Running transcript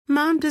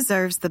Mom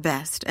deserves the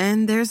best,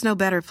 and there's no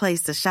better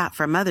place to shop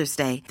for Mother's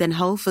Day than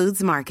Whole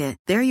Foods Market.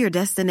 They're your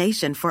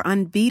destination for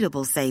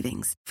unbeatable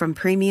savings, from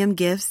premium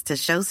gifts to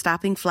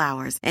show-stopping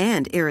flowers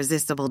and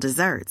irresistible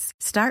desserts.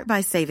 Start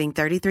by saving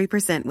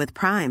 33% with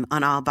Prime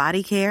on all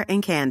body care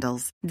and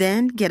candles.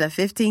 Then get a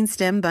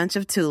 15-stem bunch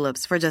of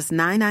tulips for just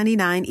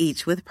 $9.99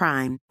 each with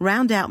Prime.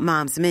 Round out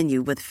Mom's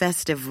menu with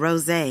festive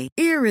rosé,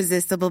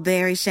 irresistible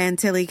berry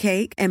chantilly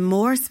cake, and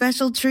more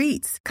special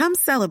treats. Come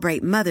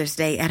celebrate Mother's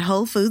Day at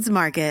Whole Foods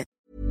Market.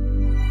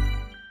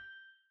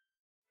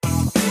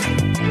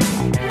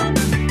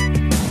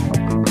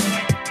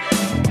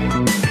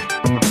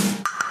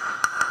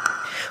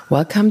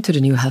 Welcome to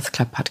the New Health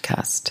Club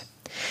podcast.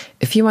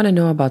 If you want to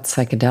know about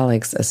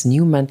psychedelics as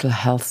new mental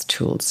health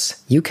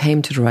tools, you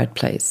came to the right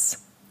place.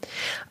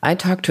 I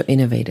talk to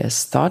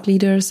innovators, thought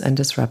leaders, and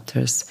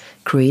disruptors,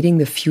 creating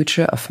the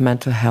future of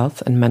mental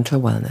health and mental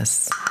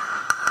wellness.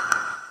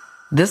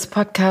 This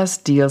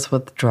podcast deals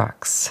with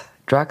drugs.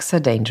 Drugs are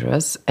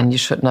dangerous, and you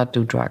should not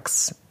do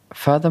drugs.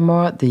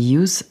 Furthermore, the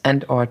use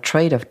and/or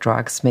trade of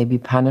drugs may be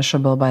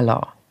punishable by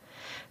law.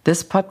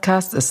 This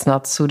podcast is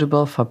not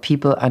suitable for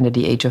people under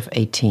the age of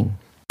 18.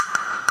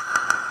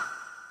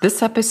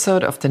 This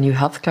episode of the New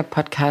Health Club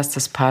podcast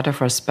is part of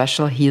our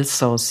special Heal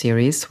Soul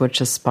series, which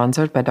is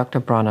sponsored by Dr.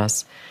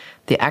 Bronner's,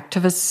 the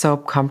activist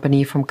soap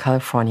company from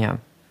California.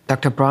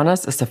 Dr.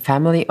 Bronner's is a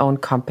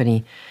family-owned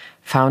company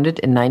founded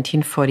in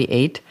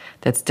 1948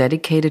 that's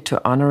dedicated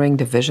to honoring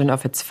the vision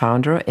of its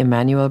founder,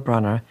 Emanuel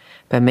Bronner,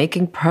 by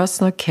making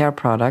personal care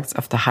products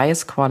of the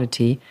highest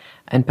quality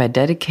and by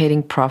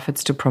dedicating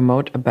profits to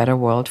promote a better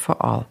world for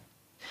all.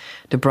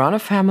 The Bronner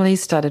family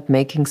started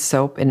making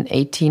soap in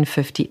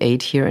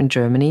 1858 here in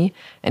Germany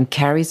and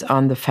carries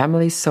on the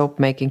family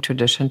soap-making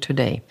tradition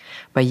today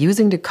by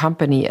using the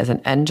company as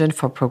an engine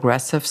for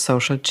progressive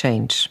social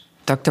change.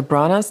 Dr.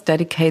 Bronner's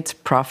dedicates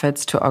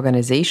profits to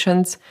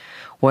organizations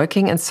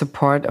working in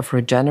support of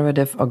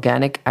regenerative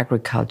organic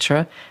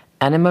agriculture,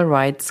 animal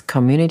rights,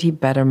 community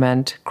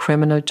betterment,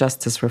 criminal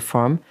justice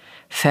reform,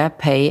 fair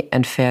pay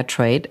and fair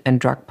trade, and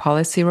drug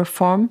policy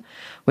reform,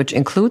 which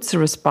includes the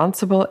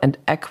responsible and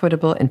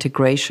equitable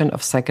integration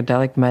of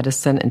psychedelic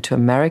medicine into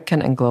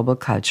American and global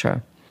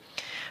culture.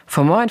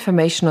 For more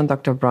information on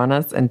Dr.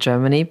 Bronner's in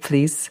Germany,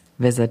 please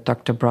visit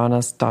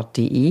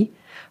drbronner's.de.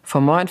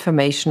 For more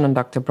information on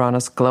Dr.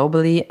 Bronner's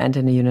globally and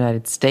in the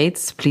United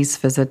States, please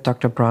visit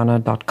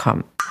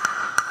drbronner.com.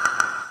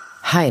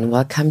 Hi, and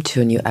welcome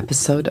to a new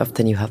episode of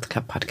the New Health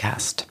Club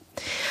podcast.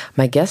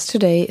 My guest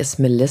today is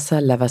Melissa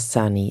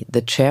Lavasani,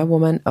 the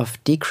chairwoman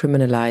of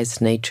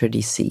Decriminalize Nature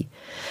DC,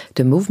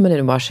 the movement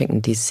in Washington,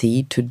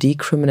 D.C. to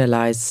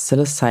decriminalize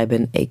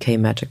psilocybin, aka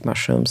magic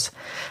mushrooms,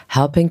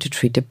 helping to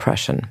treat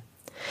depression.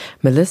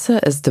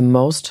 Melissa is the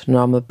most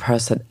normal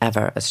person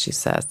ever, as she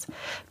says,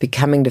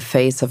 becoming the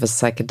face of a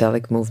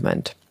psychedelic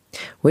movement.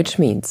 Which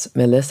means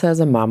Melissa is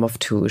a mom of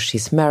two.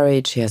 She's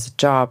married, she has a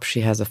job,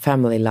 she has a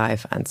family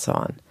life, and so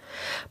on.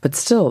 But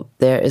still,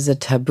 there is a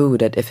taboo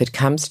that if it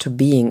comes to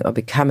being or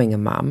becoming a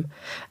mom,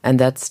 and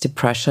that's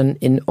depression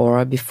in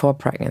or before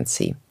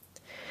pregnancy.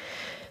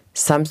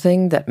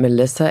 Something that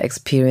Melissa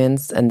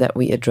experienced and that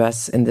we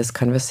address in this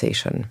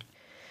conversation.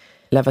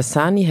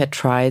 Lavasani had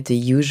tried the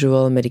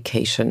usual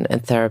medication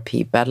and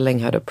therapy battling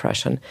her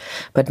depression,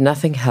 but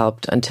nothing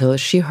helped until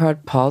she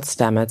heard Paul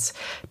Stamets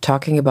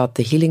talking about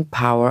the healing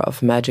power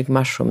of magic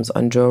mushrooms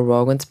on Joe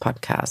Rogan's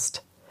podcast.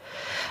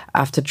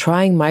 After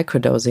trying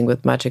microdosing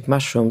with magic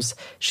mushrooms,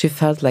 she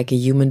felt like a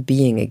human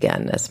being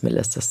again, as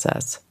Melissa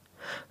says.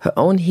 Her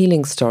own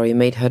healing story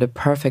made her the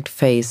perfect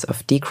face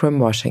of Decrim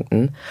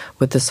Washington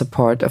with the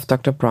support of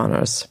Dr.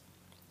 Bronner's.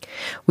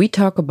 We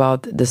talk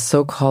about the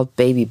so-called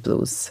baby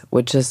blues,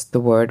 which is the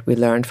word we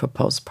learned for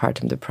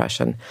postpartum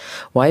depression,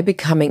 why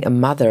becoming a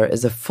mother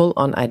is a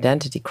full-on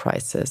identity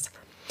crisis.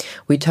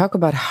 We talk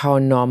about how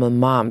normal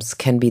moms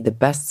can be the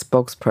best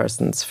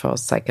spokespersons for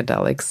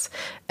psychedelics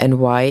and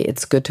why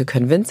it's good to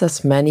convince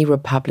as many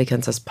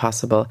Republicans as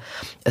possible,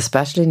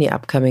 especially in the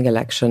upcoming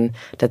election,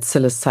 that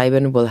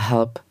psilocybin will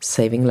help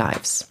saving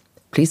lives.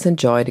 Please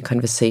enjoy the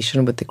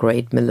conversation with the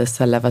great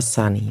Melissa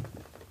Lavasani.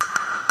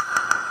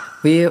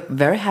 We're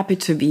very happy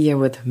to be here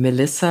with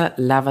Melissa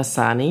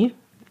Lavasani,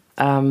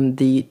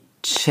 the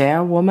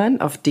chairwoman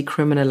of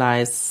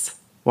Decriminalize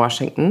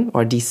Washington,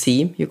 or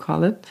DC, you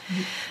call it.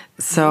 Mm-hmm.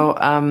 So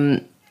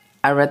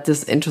I read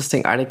this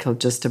interesting article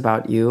just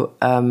about you,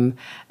 and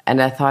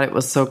I thought it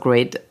was so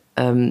great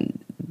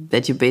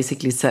that you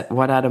basically said,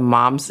 what are the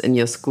moms in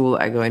your school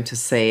are going to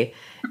say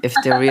if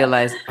they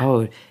realize,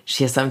 oh,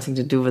 she has something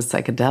to do with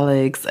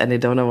psychedelics and they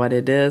don't know what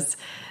it is.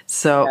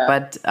 So, yeah.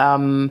 But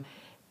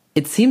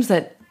it seems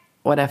that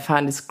what I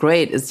find is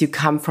great is you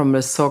come from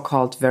a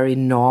so-called very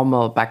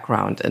normal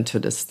background into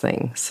this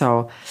thing.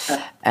 So,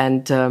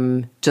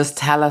 and just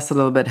tell us a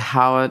little bit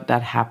how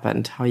that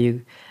happened, how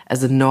you,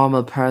 as a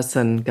normal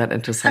person, got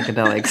into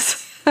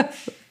psychedelics.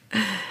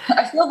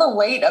 I feel the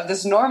weight of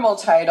this normal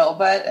title,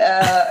 but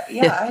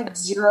yeah, I had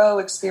zero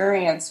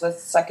experience with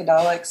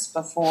psychedelics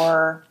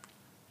before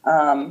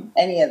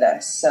any of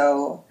this.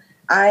 So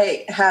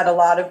I had a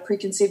lot of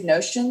preconceived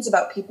notions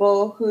about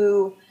people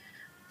who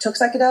took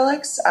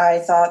psychedelics. I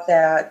thought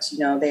that,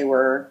 they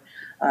were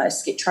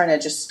trying to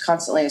just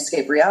constantly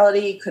escape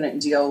reality, couldn't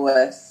deal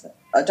with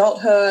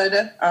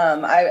adulthood.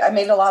 I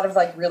made a lot of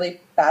really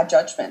bad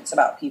judgments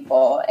about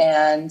people.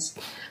 And,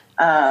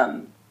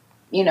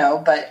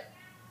 but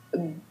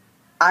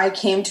I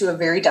came to a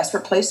very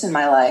desperate place in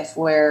my life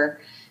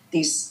where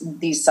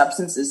these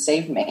substances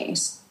saved me.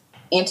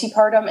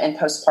 Antepartum and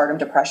postpartum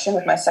depression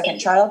with my second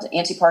child.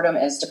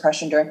 Antepartum is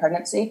depression during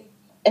pregnancy.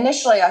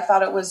 Initially, I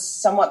thought it was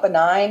somewhat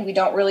benign. We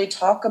don't really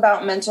talk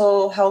about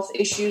mental health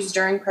issues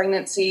during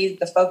pregnancy.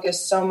 The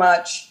focus so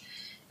much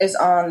is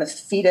on the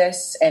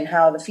fetus and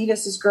how the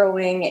fetus is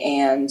growing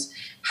and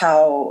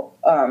how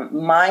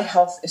my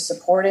health is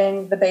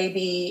supporting the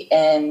baby.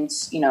 And,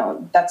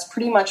 that's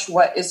pretty much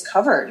what is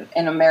covered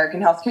in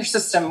American healthcare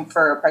system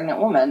for a pregnant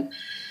woman.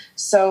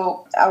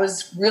 So I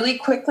was really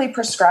quickly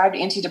prescribed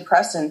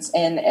antidepressants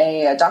in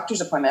a doctor's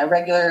appointment, a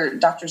regular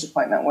doctor's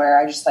appointment, where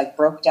I just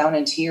broke down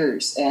in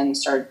tears and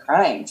started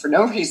crying for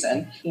no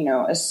reason.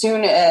 As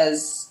soon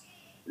as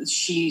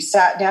she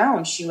sat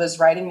down, she was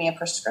writing me a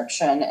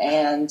prescription.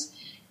 And,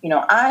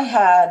 I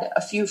had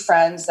a few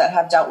friends that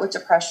have dealt with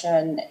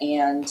depression,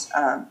 and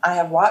I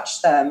have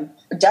watched them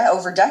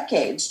over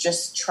decades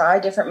just try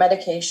different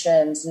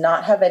medications,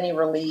 not have any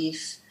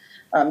relief,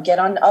 get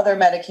on other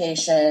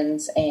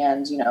medications,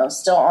 and,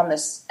 still on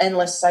this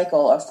endless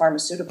cycle of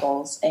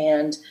pharmaceuticals.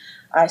 And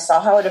I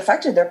saw how it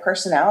affected their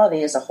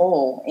personality as a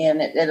whole.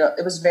 And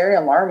it was very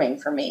alarming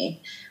for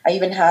me. I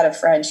even had a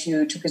friend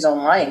who took his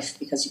own life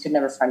because he could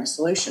never find a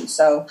solution.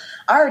 So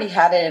I already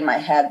had it in my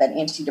head that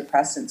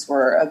antidepressants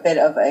were a bit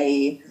of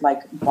a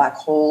black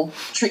hole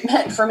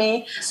treatment for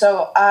me.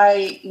 So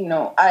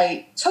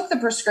I took the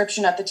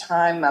prescription at the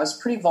time. I was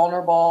pretty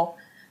vulnerable.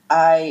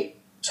 I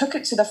took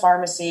it to the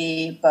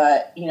pharmacy,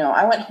 but,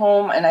 I went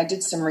home and I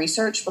did some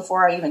research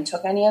before I even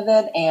took any of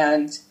it.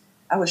 And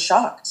I was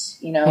shocked.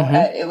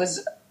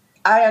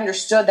 I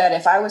understood that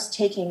if I was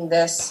taking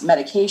this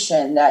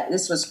medication, that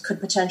this could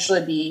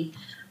potentially be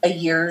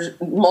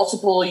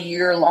multiple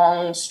year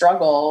long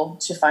struggle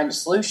to find a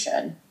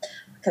solution.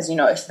 Because,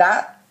 if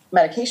that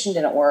medication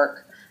didn't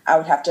work, I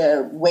would have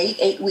to wait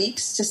 8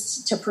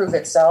 weeks to prove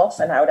itself,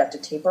 and I would have to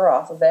taper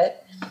off of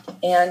it.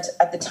 And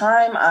at the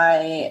time,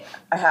 I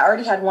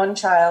already had one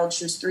child.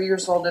 She was 3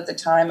 years old at the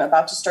time,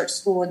 about to start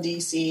school in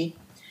D.C.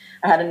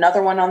 I had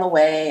another one on the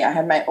way. I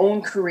had my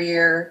own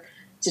career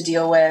to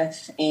deal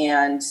with,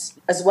 and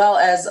as well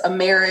as a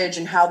marriage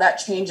and how that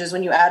changes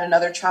when you add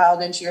another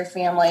child into your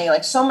family.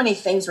 So many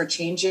things were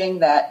changing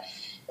that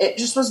it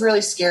just was really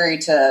scary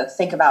to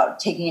think about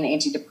taking an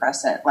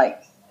antidepressant,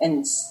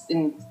 and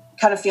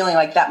kind of feeling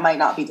like that might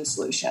not be the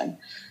solution.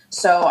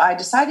 So I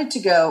decided to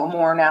go a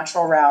more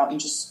natural route and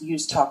just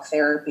use talk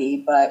therapy.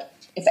 But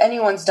if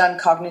anyone's done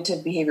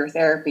cognitive behavior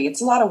therapy,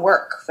 it's a lot of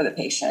work for the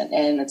patient,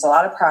 and it's a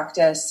lot of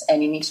practice,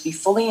 and you need to be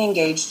fully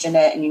engaged in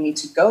it, and you need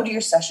to go to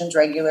your sessions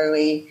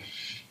regularly.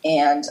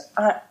 And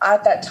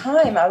at that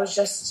time, I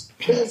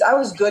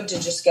was good to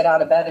just get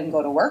out of bed and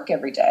go to work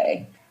every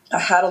day. I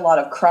had a lot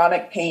of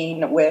chronic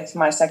pain with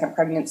my second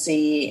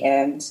pregnancy,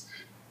 and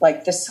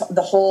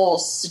the whole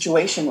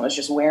situation was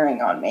just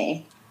wearing on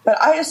me. But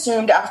I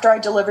assumed after I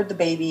delivered the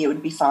baby, it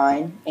would be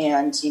fine.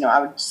 And, I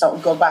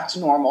would go back to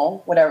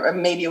normal, whatever.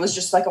 Maybe it was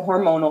just a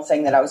hormonal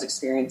thing that I was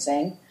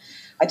experiencing.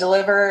 I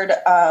delivered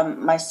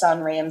my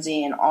son,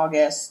 Ramsey, in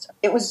August.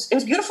 It was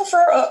beautiful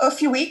for a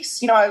few weeks.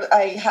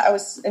 I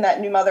was in that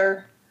new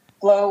mother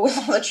glow with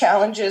all the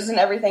challenges and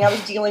everything. I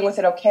was dealing with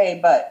it okay,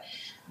 but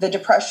the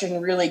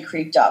depression really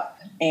creeped up,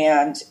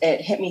 and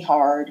it hit me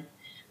hard.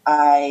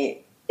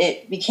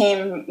 It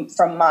became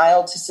from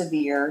mild to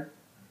severe.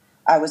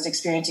 I was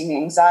experiencing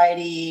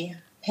anxiety,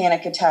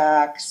 panic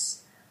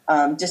attacks,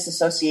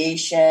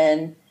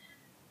 disassociation,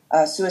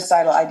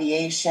 suicidal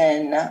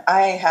ideation.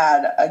 I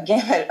had a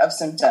gamut of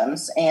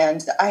symptoms,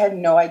 and I had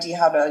no idea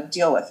how to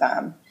deal with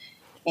them.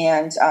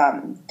 And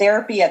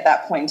therapy at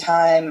that point in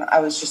time, I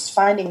was just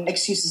finding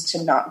excuses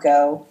to not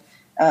go.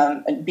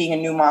 Being a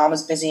new mom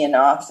was busy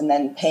enough, and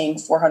then paying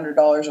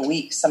 $400 a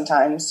week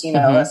sometimes,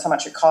 that's how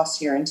much it costs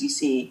here in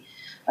DC.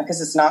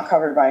 Because it's not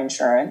covered by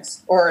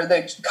insurance, or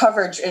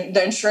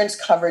the insurance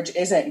coverage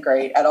isn't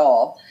great at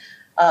all.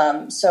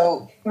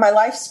 So my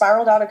life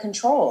spiraled out of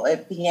control.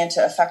 It began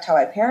to affect how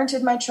I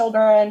parented my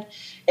children.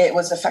 It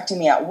was affecting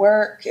me at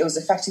work. It was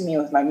affecting me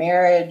with my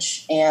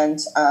marriage. And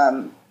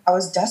I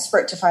was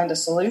desperate to find a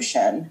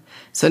solution.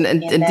 So,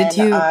 and did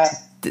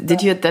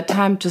you at that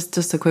time,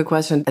 just a quick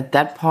question, at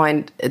that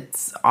point,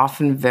 it's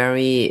often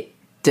very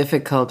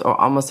difficult or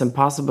almost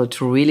impossible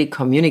to really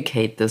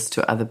communicate this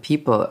to other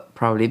people,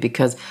 probably,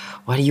 because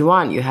what do you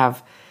want? You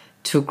have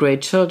 2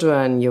 great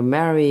children, you're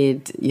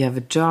married, you have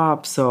a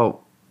job,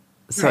 so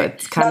right.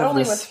 It's kind not of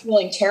only with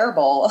feeling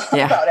terrible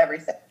about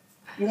everything,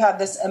 you have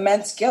this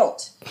immense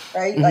guilt,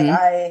 right?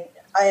 Mm-hmm.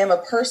 I am a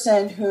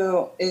person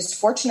who is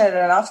fortunate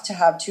enough to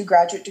have 2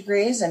 graduate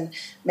degrees and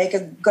make a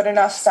good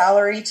enough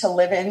salary to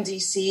live in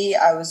DC.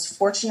 I was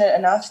fortunate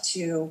enough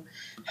to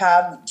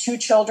have 2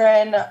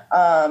 children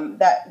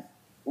that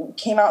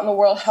came out in the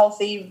world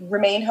healthy,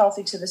 remain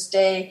healthy to this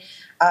day.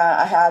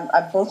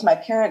 Both my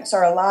parents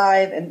are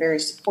alive and very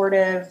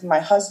supportive. My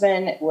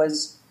husband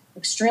was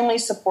extremely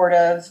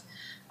supportive.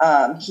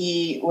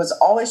 He was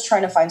always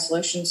trying to find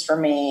solutions for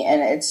me,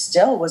 and it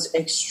still was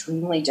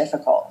extremely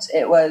difficult.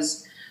 It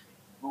was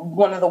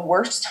one of the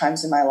worst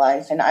times in my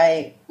life, and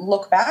I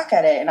look back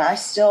at it, and I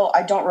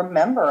don't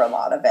remember a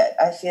lot of it.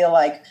 I feel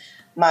like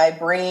my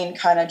brain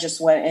kind of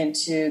just went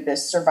into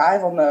this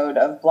survival mode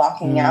of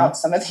blocking out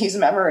some of these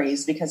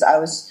memories because I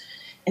was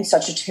in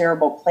such a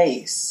terrible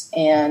place,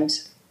 and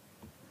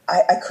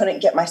I couldn't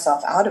get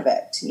myself out of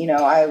it.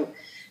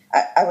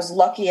 I was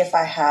lucky if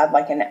I had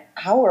like an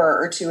hour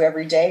or two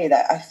every day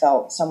that I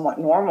felt somewhat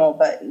normal,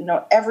 but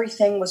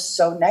everything was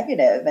so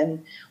negative.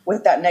 And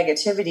with that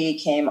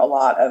negativity came a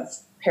lot of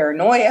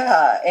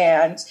paranoia.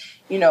 And,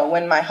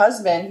 when my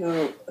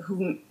husband,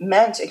 who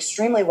meant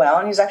extremely well,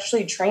 and he's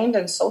actually trained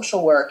in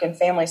social work and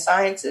family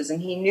sciences,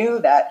 and he knew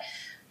that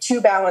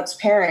two balanced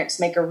parents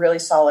make a really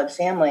solid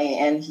family.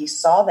 And he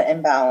saw the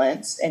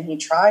imbalance and he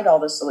tried all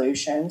the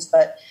solutions,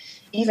 but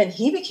even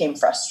he became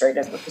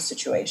frustrated with the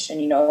situation.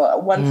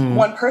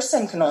 One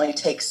person can only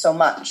take so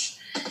much.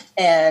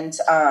 And,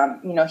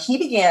 he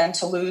began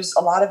to lose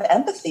a lot of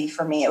empathy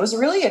for me. It was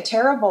really a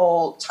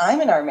terrible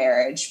time in our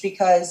marriage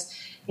because,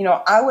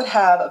 I would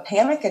have a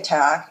panic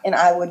attack and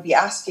I would be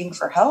asking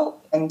for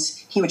help and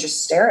he would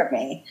just stare at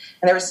me.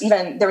 And there was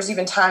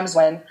even times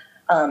when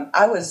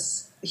I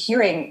was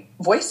hearing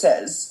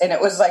voices, and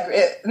it was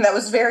and that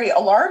was very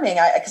alarming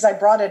because I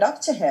brought it up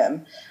to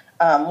him.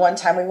 One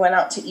time we went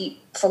out to eat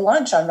for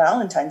lunch on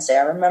Valentine's Day.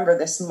 I remember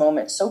this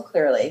moment so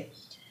clearly.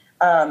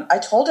 I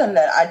told him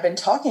that I'd been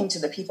talking to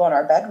the people in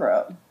our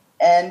bedroom,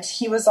 and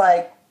he was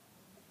like,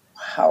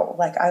 wow,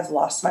 I've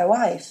lost my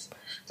wife.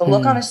 The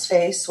look on his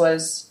face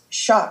was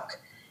shock.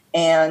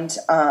 And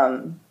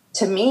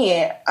to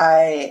me,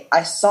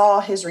 I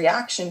saw his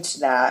reaction to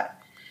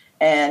that,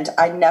 and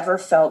I never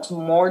felt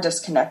more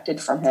disconnected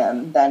from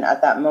him than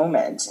at that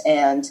moment.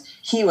 And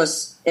he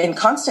was in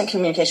constant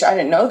communication. I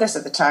didn't know this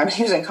at the time.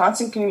 He was in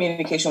constant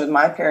communication with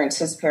my parents,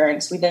 his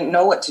parents. We didn't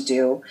know what to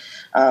do.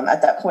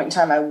 At that point in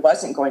time, I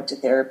wasn't going to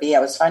therapy. I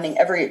was finding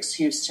every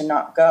excuse to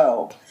not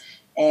go.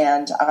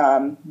 And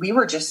we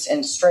were just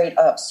in straight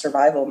up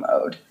survival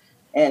mode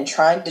and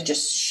trying to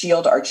just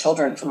shield our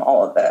children from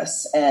all of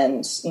this.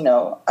 And,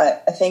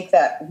 I think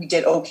that we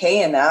did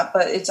okay in that,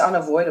 but it's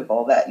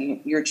unavoidable that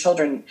your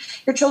children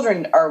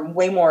are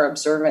way more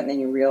observant than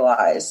you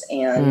realize.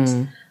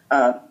 And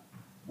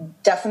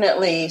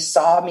definitely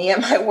saw me at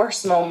my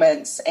worst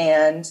moments.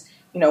 And,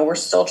 we're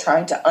still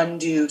trying to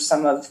undo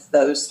some of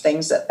those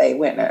things that they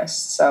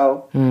witnessed.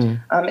 So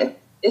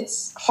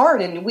it's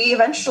hard. And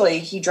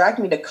he dragged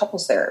me to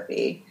couples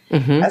therapy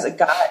as a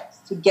guy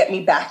to get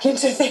me back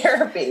into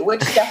therapy,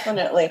 which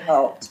definitely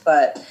helped.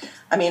 But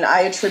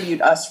I attribute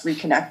us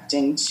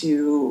reconnecting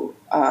to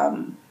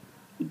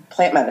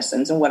plant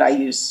medicines and what I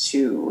use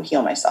to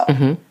heal myself.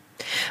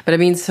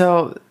 But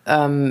so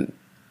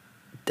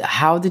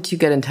how did you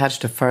get in touch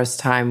the first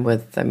time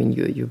with,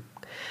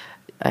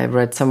 I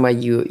read somewhere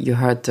you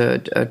heard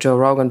the Joe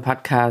Rogan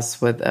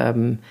podcast with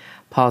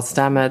Paul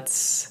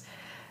Stamets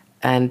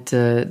and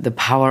the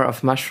power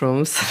of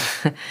mushrooms.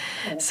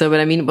 So,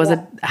 but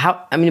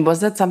was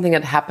that something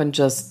that happened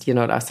just,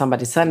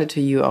 somebody sent it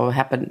to you or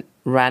happened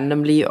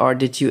randomly, or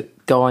did you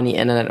go on the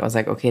internet and was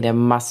like, okay, there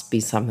must be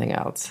something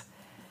else?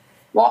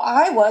 Well,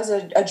 I was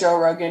a Joe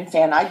Rogan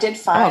fan. I did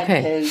find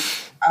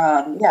his,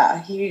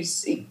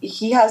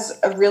 he has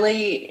a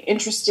really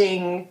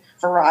interesting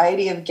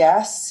variety of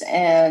guests,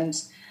 and,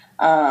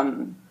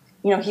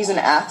 he's an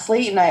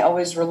athlete, and I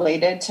always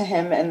related to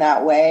him in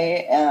that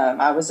way.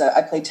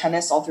 I played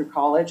tennis all through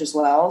college as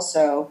well.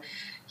 So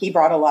he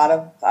brought a lot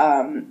of,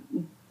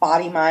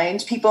 body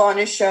mind people on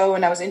his show,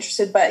 and I was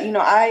interested, but,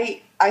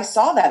 I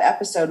saw that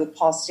episode with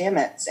Paul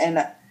Stamets,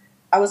 and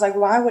I was like,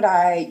 why would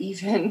I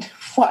even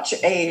watch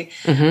a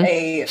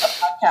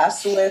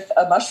podcast with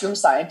a mushroom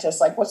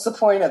scientist? What's the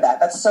point of that?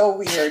 That's so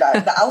weird.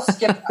 I'll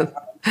skip that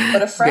one.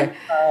 But a friend of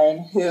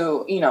mine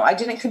who, I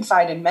didn't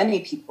confide in many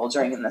people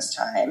during this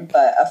time,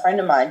 but a friend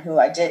of mine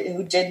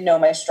who did know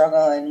my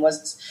struggle and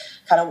was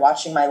kind of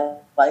watching my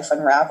life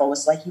unravel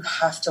was like, you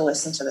have to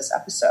listen to this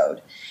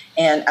episode.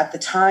 And at the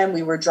time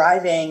we were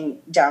driving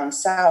down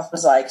south,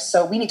 was like,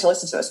 so we need to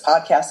listen to this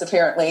podcast.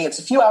 Apparently it's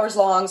a few hours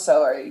long.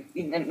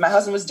 And my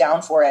husband was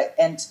down for it.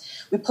 And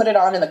we put it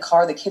on in the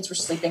car. The kids were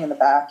sleeping in the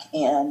back,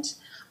 and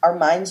our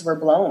minds were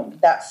blown.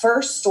 That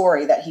first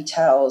story that he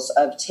tells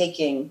of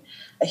taking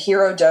a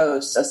hero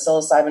dose of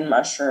psilocybin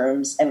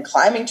mushrooms and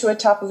climbing to the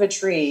top of a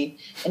tree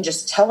and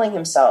just telling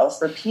himself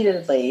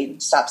repeatedly,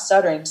 stop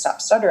stuttering,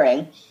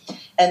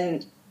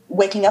 and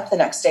waking up the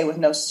next day with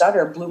no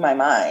stutter blew my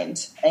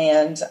mind.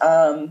 And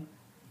at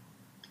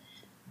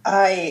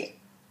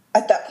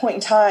that point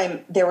in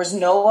time, there was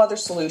no other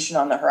solution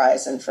on the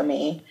horizon for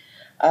me.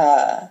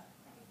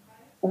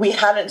 We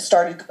hadn't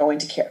started going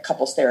to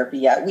couples therapy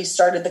yet. We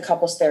started the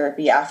couples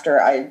therapy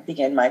after I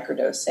began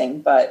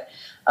microdosing, but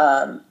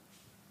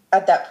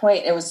at that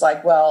point, it was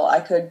like, well, I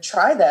could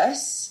try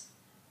this.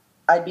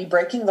 I'd be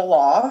breaking the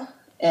law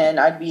and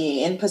I'd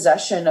be in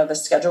possession of a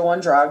Schedule I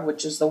drug,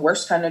 which is the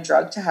worst kind of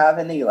drug to have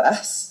in the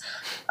U.S.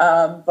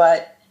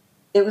 But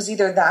it was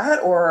either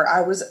that or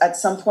I was at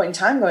some point in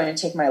time going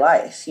to take my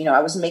life. You know,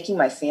 I was making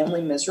my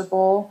family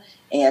miserable,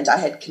 and I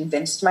had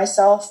convinced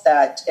myself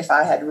that if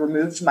I had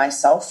removed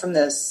myself from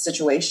this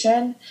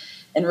situation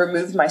and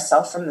removed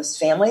myself from this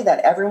family,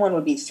 that everyone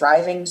would be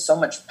thriving so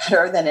much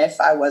better than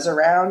if I was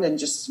around and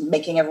just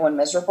making everyone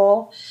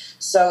miserable.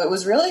 So it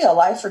was really a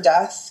life or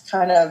death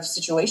kind of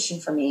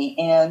situation for me.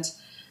 And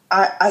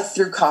I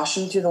threw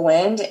caution to the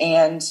wind,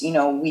 and, you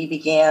know, we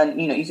began,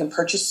 you know, you can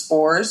purchase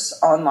spores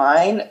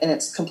online and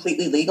it's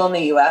completely legal in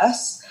the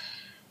US.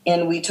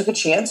 And we took a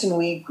chance and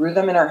we grew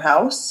them in our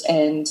house.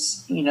 And,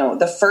 you know,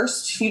 the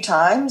first few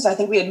times, I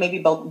think we had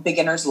maybe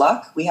beginner's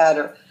luck. We had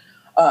a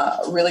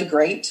really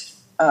great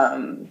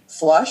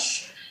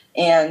flush.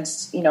 And,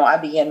 you know, I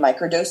began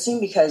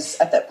microdosing because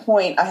at that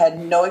point I had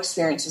no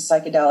experience with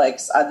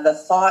psychedelics. The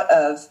thought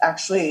of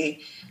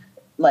actually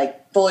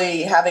like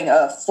fully having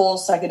a full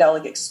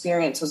psychedelic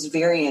experience was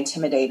very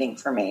intimidating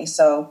for me.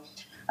 So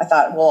I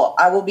thought, well,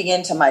 I will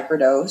begin to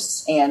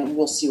microdose and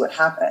we'll see what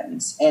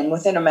happens. And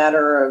within a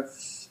matter of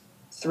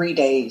 3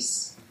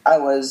 days, I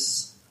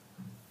was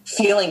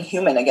feeling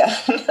human again.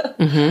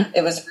 Mm-hmm.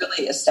 It was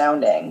really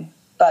astounding.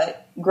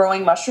 But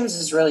growing mushrooms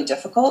is really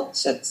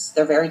difficult.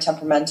 They're very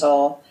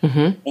temperamental,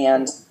 mm-hmm.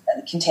 and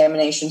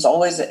contamination is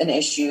always an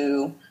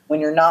issue when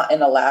you're not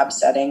in a lab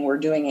setting. We're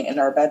doing it in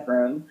our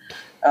bedroom.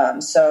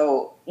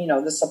 So, you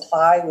know, the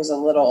supply was a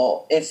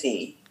little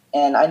iffy,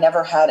 and I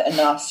never had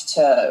enough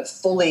to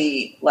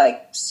fully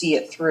see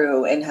it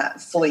through and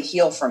fully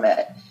heal from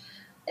it.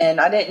 And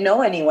I didn't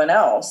know anyone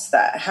else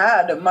that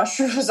had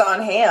mushrooms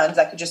on hand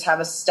that could just have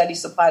a steady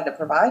supply to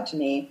provide to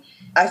me.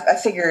 I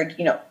figured,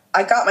 you know,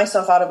 I got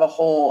myself out of a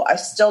hole. I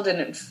still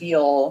didn't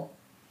feel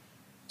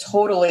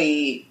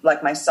totally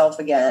like myself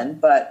again,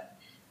 but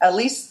at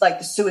least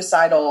the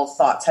suicidal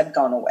thoughts had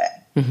gone away.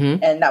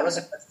 Mm-hmm. And that was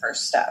a good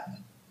first step.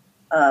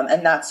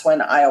 And that's when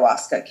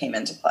ayahuasca came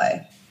into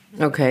play.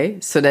 Okay.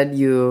 So then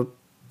you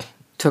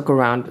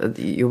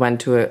you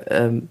went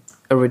to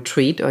a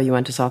retreat, or you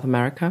went to South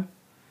America?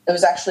 It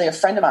was actually a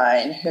friend of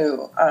mine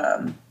who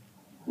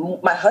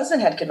my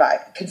husband had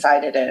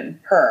confided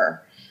in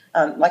her.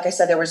 Like I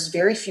said, there was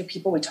very few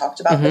people we talked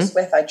about mm-hmm. this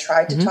with. I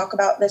tried to mm-hmm. talk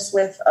about this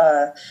with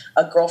a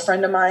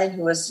girlfriend of mine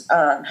who was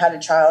had a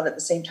child at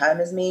the same time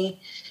as me.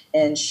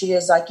 And she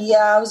is like,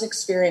 yeah, I was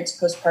experiencing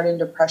postpartum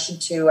depression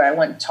too. I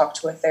went and talked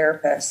to a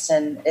therapist,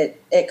 and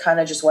it kind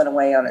of just went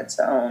away on its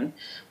own,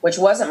 which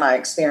wasn't my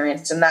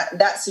experience. And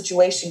that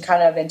situation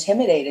kind of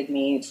intimidated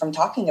me from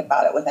talking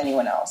about it with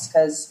anyone else,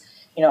 because,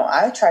 you know,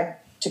 I tried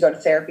to go to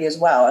therapy as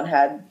well and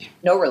had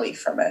no relief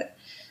from it.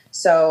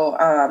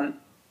 So,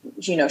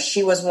 you know,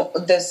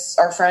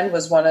 our friend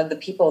was one of the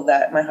people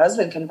that my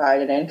husband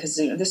confided in, because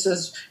this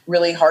was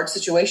really hard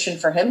situation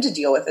for him to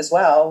deal with as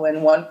well.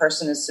 When one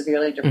person is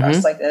severely depressed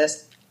mm-hmm. like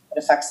this, it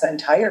affects the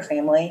entire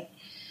family.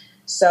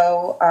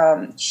 So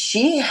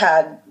she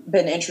had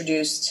been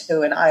introduced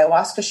to an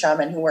ayahuasca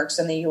shaman who works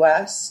in the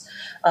U.S.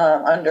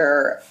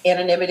 Under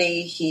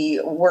anonymity.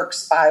 He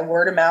works by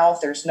word of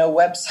mouth. There's no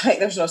website.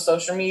 There's no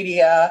social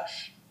media.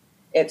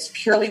 It's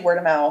purely word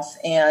of mouth.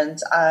 And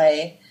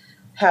I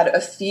had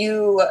a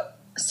few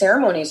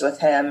ceremonies with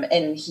him,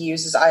 and he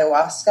uses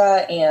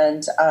ayahuasca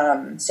and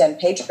San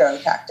Pedro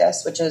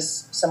cactus, which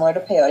is similar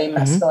to peyote, mm-hmm.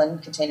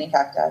 mescaline-containing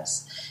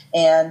cactus.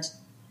 And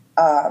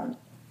I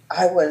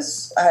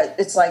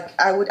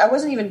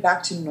wasn't even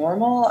back to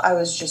normal. I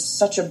was just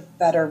such a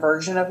better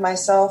version of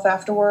myself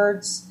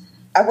afterwards.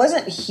 I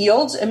wasn't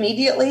healed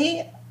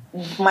immediately.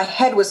 My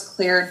head was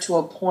cleared to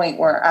a point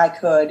where I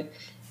could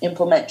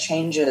implement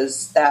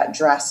changes that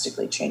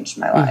drastically changed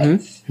my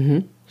life. Mm-hmm.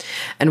 Mm-hmm.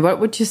 And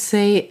what would you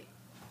say,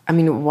 I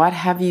mean, what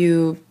have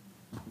you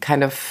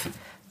kind of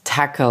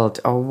tackled,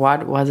 or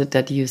what was it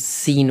that you've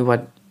seen,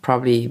 what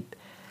probably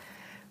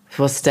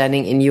was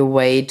standing in your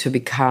way to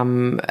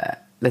become,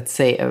 let's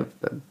say,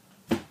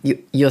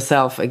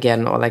 yourself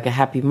again, or like a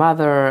happy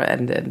mother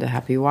and a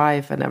happy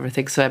wife and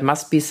everything? So it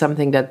must be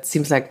something that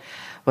seems like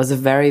was a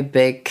very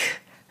big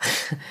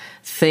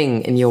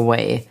thing in your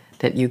way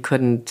that you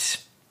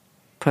couldn't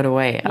put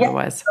away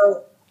otherwise. Yeah,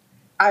 so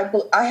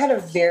I had a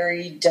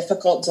very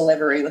difficult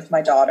delivery with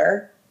my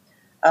daughter.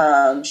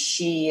 Her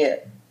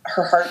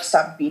heart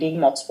stopped beating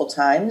multiple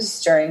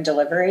times during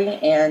delivery,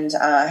 and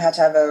I had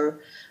to have a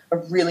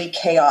really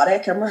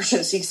chaotic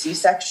emergency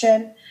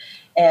C-section.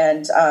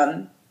 And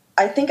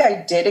I think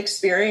I did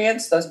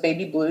experience those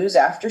baby blues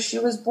after she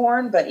was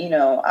born, but, you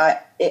know,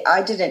 I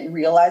didn't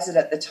realize it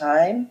at the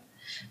time,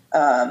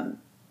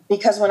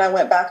 because when I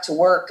went back to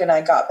work and I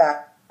got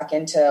back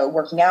into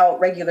working out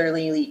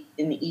regularly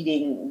and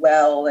eating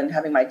well and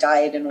having my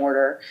diet in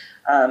order,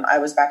 I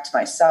was back to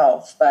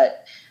myself.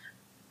 But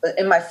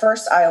in my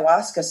first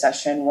ayahuasca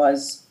session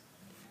was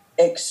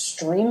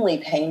extremely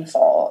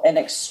painful and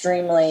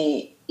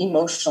extremely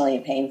emotionally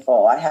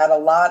painful. I had a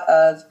lot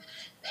of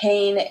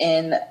pain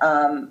in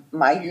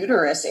my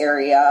uterus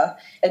area.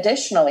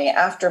 Additionally,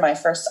 after my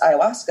first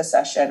ayahuasca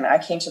session, I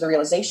came to the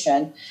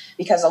realization,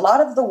 because a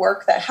lot of the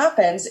work that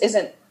happens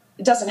it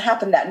doesn't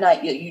happen that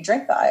night you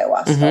drink the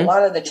ayahuasca. A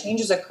lot of the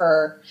changes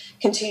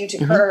continue to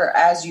occur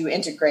as you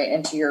integrate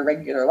into your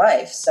regular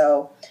life.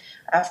 So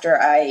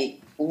after I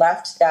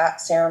left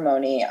that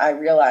ceremony, I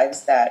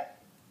realized that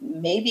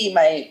maybe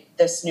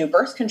this new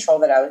birth control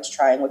that I was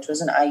trying, which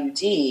was an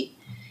IUD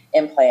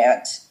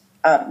implant,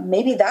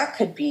 maybe that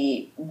could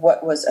be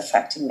what was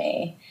affecting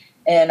me.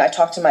 And I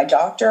talked to my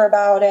doctor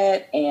about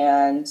it,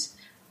 and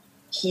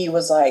he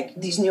was like,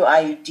 these new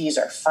IUDs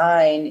are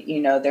fine.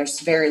 There's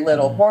very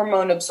little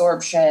hormone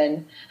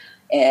absorption,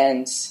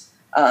 and,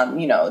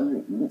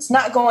 it's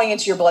not going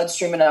into your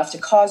bloodstream enough to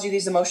cause you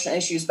these emotional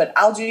issues, but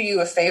I'll do you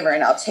a favor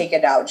and I'll take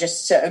it out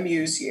just to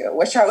amuse you,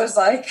 which I was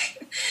like,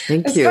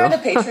 it's kind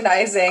of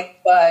patronizing,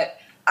 but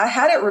I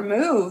had it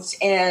removed,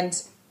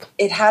 and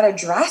it had a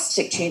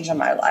drastic change in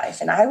my life.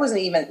 And that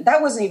wasn't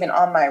even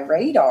on my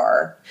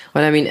radar.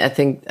 Well, I mean, I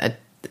think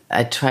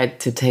I tried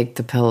to take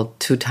the pill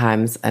 2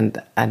 times,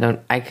 and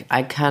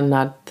I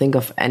cannot think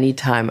of any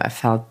time I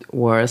felt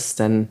worse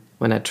than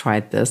when I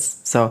tried this.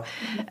 So,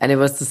 and it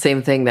was the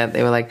same thing that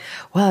they were like,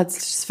 well, it's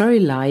just very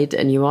light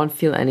and you won't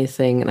feel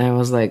anything. And I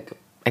was like,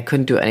 I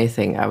couldn't do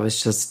anything. I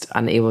was just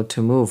unable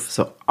to move.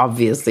 So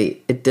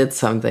obviously it did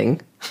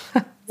something.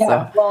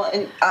 Yeah. Well,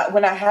 and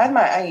when I had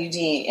my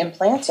IUD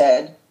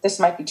implanted, this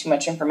might be too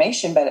much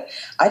information, but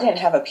I didn't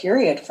have a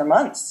period for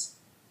months,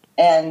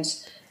 and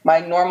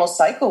my normal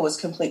cycle was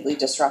completely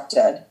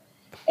disrupted.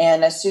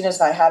 And as soon as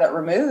I had it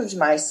removed,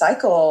 my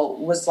cycle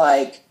was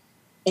like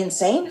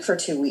insane for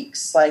 2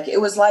 weeks. Like, it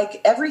was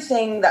like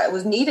everything that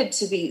was needed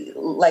to be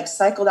like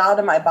cycled out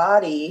of my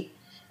body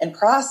and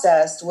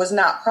processed was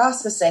not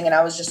processing. And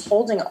I was just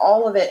holding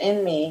all of it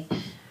in me.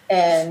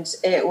 And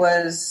it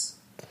was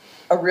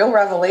a real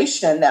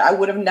revelation that I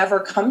would have never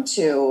come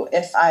to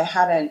if I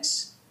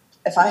hadn't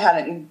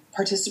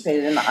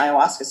participated in the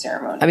ayahuasca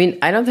ceremony. I mean,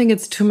 I don't think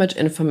it's too much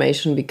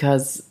information,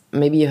 because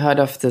maybe you heard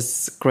of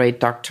this great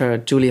doctor,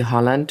 Julie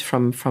Holland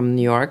from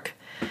New York.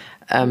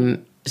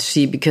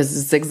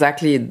 Because it's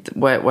exactly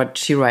what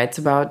she writes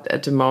about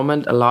at the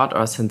moment a lot,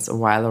 or since a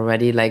while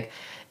already, like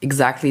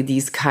exactly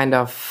these kind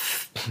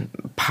of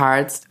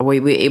parts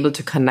where we're able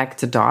to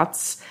connect the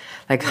dots,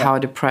 like how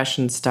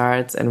depression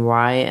starts and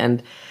why.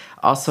 And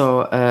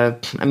also,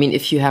 I mean,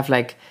 if you have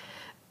like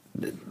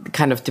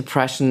kind of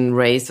depression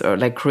raised or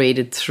like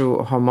created through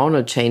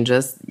hormonal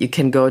changes, you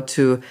can go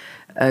to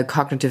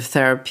cognitive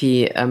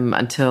therapy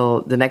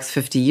until the next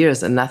 50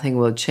 years and nothing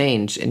will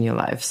change in your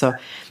life. So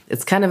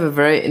it's kind of a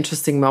very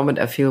interesting moment,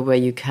 I feel, where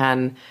you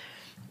can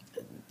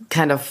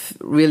kind of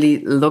really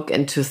look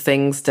into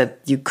things that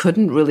you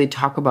couldn't really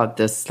talk about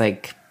this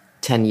like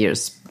 10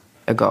 years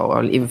ago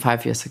or even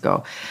 5 years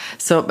ago.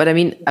 So, but I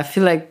mean, I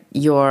feel like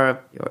your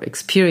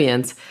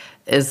experience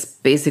is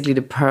basically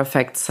the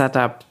perfect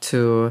setup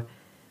to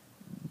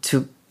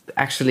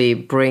actually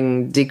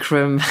bring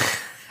Decrim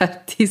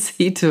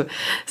DC to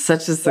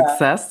such a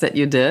success that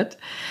you did.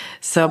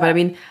 So, but I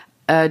mean,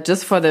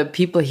 just for the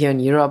people here in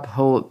Europe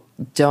who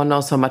don't know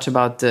so much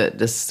about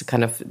this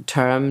kind of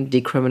term,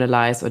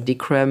 decriminalize or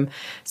decrim.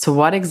 So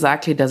what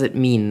exactly does it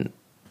mean?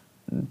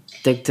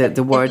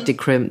 The word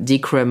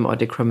decrim or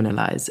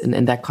decriminalize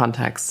in that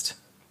context?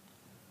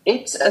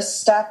 It's a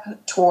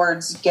step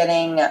towards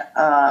getting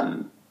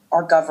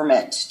our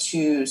government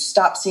to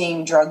stop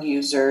seeing drug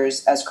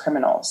users as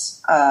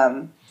criminals.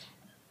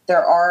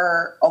 There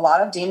are a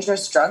lot of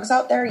dangerous drugs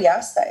out there,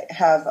 yes, that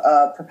have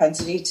a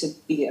propensity to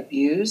be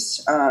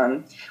abused.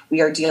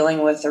 We are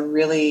dealing with a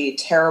really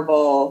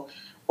terrible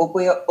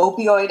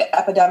opioid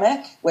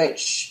epidemic,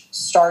 which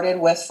started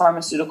with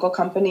pharmaceutical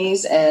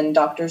companies and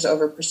doctors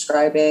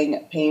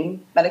overprescribing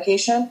pain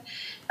medication.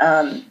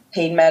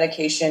 Pain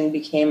medication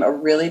became a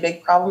really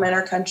big problem in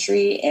our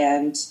country,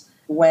 and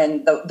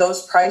when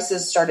those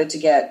prices started to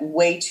get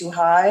way too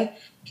high,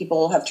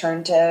 people have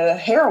turned to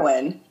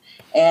heroin.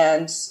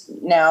 And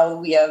now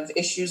we have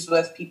issues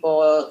with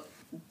people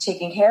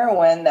taking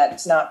heroin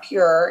that's not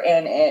pure,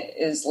 and it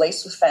is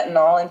laced with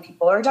fentanyl, and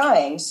people are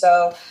dying.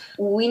 So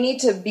we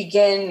need to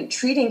begin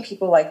treating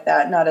people like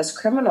that, not as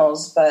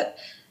criminals, but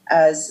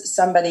as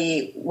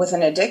somebody with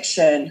an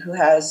addiction who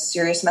has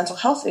serious mental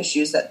health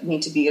issues that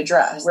need to be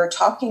addressed. We're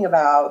talking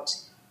about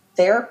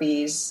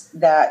therapies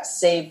that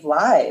save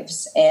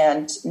lives,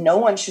 and no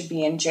one should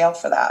be in jail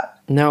for that.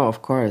 No,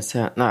 of course.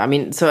 Yeah. No, I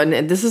mean, so,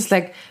 and this is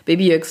like,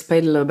 maybe you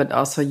explain a little bit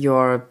also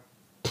you're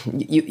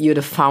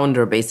the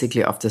founder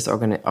basically of this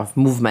of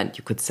movement,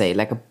 you could say.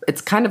 Like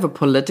it's kind of a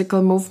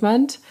political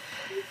movement.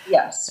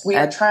 Yes, we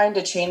are trying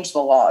to change the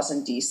laws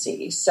in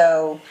DC.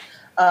 So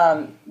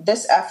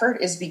this effort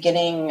is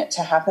beginning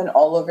to happen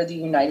all over the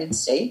United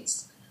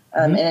States.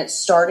 And it's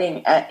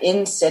starting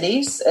in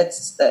cities.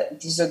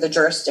 These are the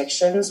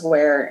jurisdictions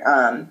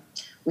where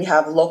we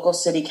have local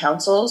city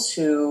councils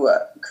who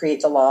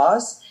create the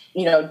laws.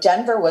 You know,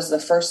 Denver was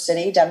the first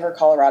city. Denver,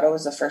 Colorado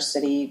was the first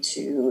city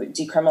to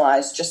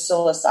decriminalize just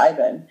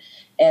psilocybin.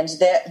 And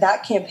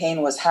that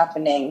campaign was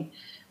happening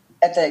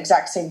at the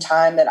exact same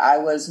time that I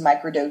was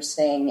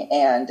microdosing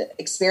and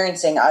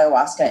experiencing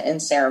ayahuasca in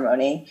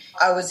ceremony.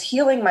 I was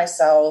healing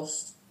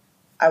myself.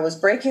 I was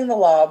breaking the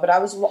law, but I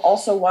was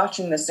also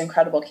watching this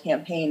incredible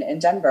campaign in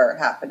Denver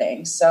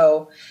happening.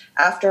 So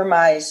after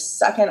my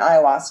second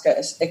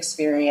ayahuasca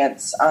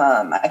experience,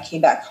 I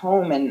came back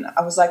home and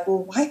I was like,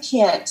 well, why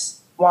can't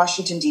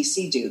Washington,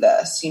 D.C. do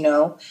this? You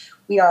know,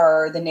 we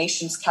are the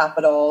nation's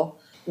capital.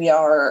 We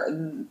are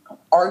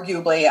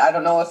arguably, I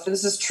don't know if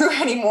this is true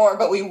anymore,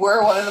 but we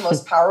were one of the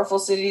most powerful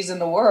cities in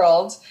the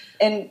world.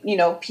 And, you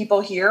know,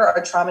 people here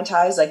are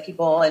traumatized like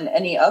people in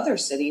any other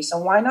city. So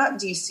why not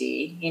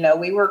DC? You know,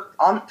 we were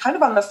kind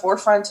of on the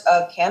forefront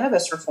of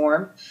cannabis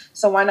reform.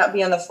 So why not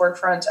be on the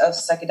forefront of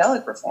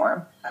psychedelic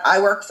reform?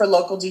 I work for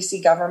local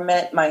DC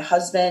government. My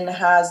husband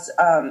has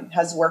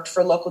worked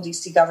for local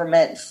DC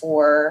government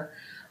for,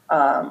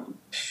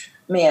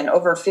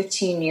 over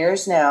 15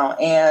 years now.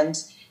 And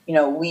you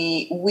know,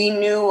 we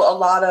knew a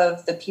lot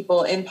of the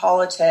people in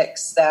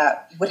politics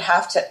that we'd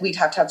have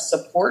to have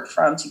support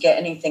from to get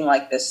anything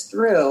like this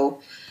through.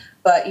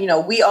 But, you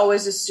know, we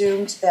always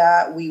assumed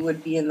that we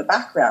would be in the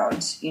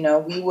background. You know,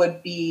 we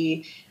would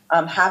be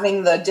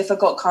having the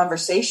difficult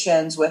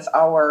conversations with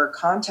our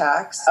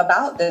contacts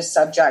about this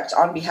subject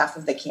on behalf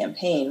of the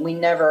campaign. We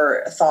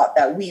never thought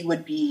that we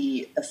would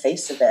be the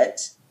face of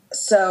it.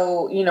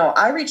 So, you know,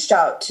 I reached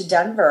out to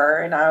Denver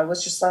and I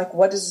was just like,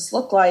 what does this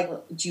look like?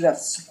 Do you have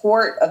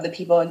support of the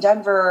people in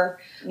Denver?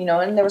 You know,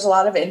 and there was a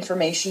lot of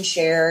information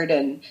shared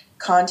and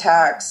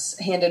contacts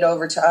handed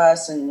over to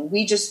us. And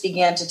we just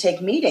began to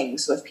take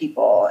meetings with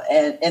people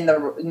in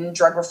the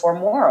drug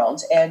reform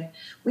world. And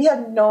we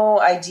had no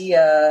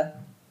idea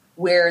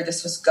where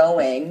this was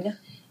going.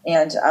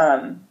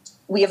 And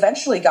we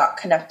eventually got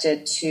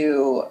connected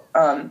to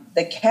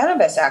the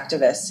cannabis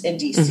activists in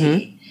DC.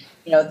 Mm-hmm.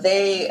 You know,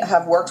 they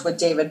have worked with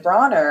David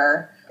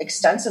Bronner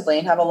extensively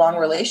and have a long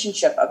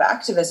relationship of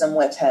activism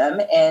with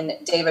him. And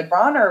David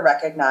Bronner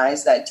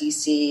recognized that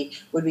DC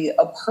would be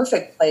a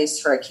perfect place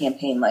for a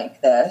campaign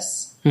like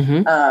this.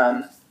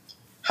 Mm-hmm.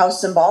 How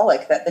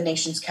symbolic that the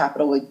nation's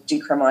capital would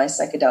decriminalize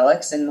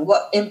psychedelics and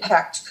what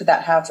impact could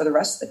that have for the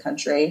rest of the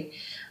country.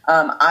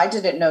 I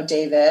didn't know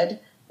David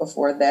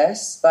before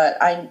this, but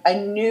I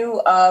knew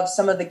of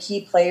some of the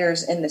key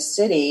players in the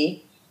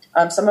city.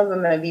 Some of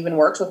them have even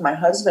worked with my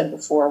husband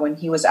before when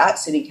he was at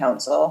city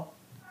council.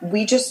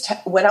 We just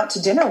went out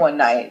to dinner one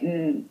night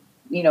and,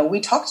 you know, we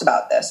talked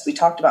about this. We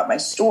talked about my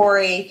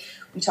story.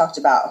 We talked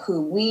about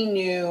who we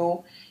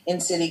knew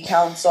in city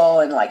council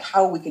and like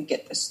how we could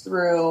get this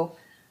through.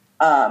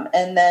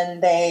 And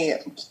then they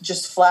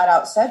just flat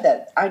out said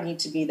that I need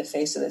to be the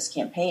face of this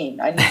campaign.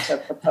 I need to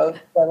propose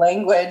the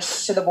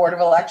language to the Board of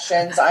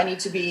Elections. I need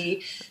to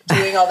be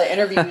doing all the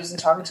interviews and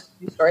talking to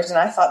the stories. And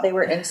I thought they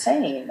were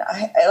insane.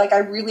 I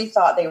really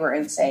thought they were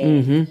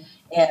insane. Mm-hmm.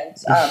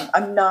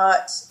 And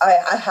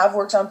I have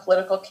worked on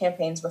political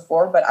campaigns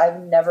before, but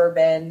I've never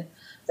been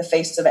the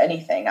face of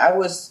anything. I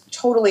was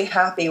totally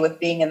happy with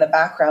being in the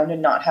background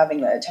and not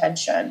having the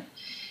attention.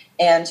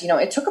 And, you know,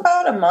 it took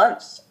about a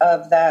month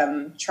of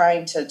them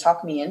trying to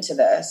talk me into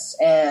this.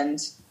 And,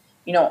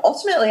 you know,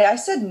 ultimately I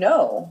said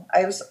no.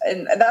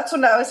 And that's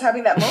when I was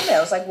having that moment.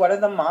 I was like, what are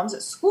the moms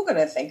at school going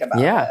to think about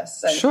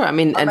this? And sure. I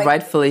mean, and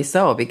rightfully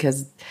so,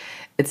 because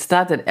it's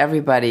not that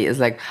everybody is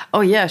like,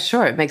 oh, yeah,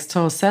 sure, it makes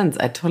total sense.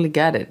 I totally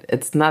get it.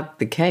 It's not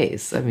the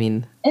case. I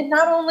mean. And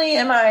not only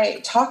am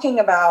I talking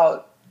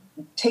about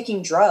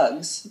taking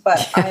drugs,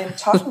 but I am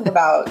talking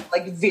about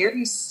like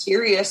very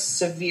serious,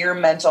 severe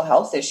mental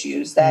health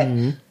issues that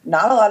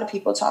not a lot of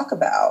people talk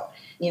about.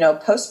 You know,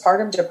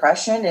 postpartum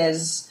depression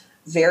is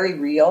very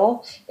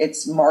real.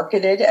 It's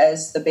marketed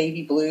as the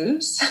baby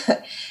blues.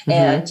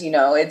 And, you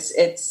know,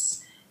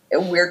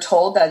 we're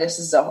told that this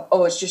is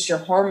it's just your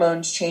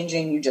hormones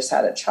changing. You just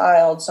had a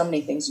child. So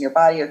many things in your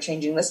body are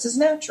changing. This is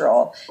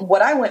natural.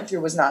 What I went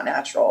through was not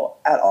natural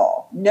at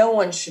all. No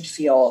one should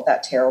feel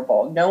that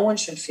terrible. No one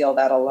should feel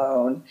that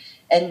alone.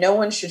 And no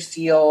one should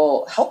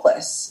feel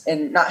helpless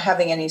and not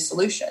having any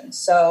solutions.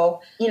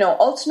 So, you know,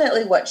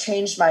 ultimately what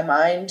changed my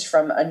mind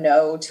from a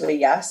no to a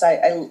yes,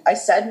 I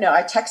said no.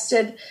 I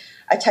texted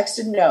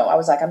no. I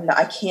was like,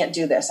 I can't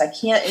do this. I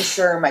can't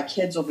ensure my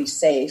kids will be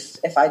safe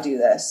if I do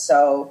this.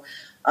 So,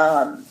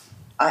 I'm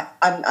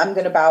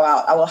going to bow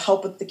out. I will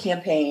help with the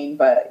campaign,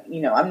 but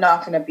you know, I'm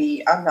not going to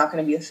be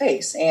the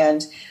face.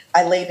 And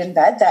I laid in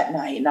bed that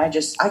night and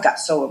I got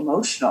so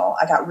emotional.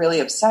 I got really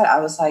upset. I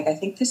was like, I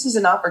think this is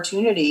an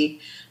opportunity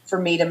for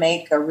me to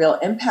make a real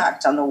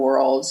impact on the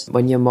world.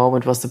 When your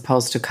moment was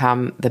supposed to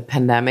come, the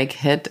pandemic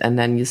hit, and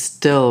then you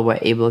still were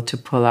able to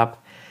pull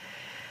up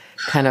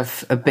kind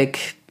of a big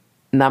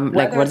number.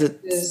 Like, what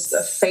is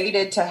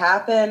fated to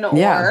happen,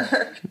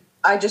 or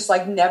I just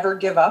like never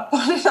give up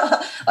on it.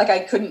 Like I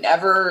couldn't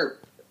ever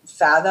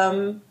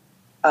fathom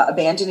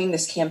abandoning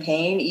this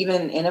campaign,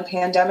 even in a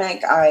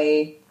pandemic.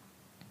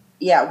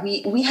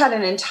 We had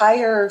an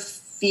entire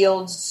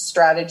field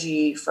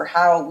strategy for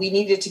how we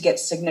needed to get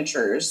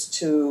signatures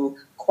to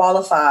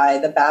qualify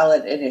the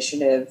ballot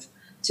initiative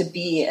to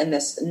be in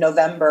this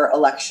November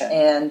election.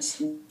 And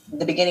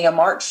the beginning of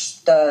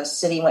March, the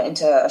city went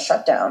into a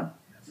shutdown.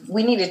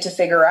 We needed to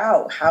figure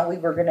out how we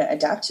were going to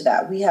adapt to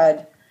that. We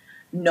had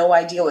no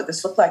idea what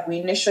this looked like. We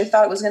initially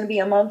thought it was going to be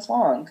a month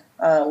long.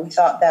 We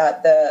thought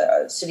that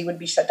the city would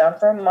be shut down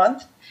for a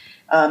month.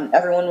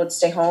 Everyone would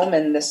stay home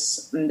and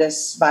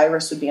this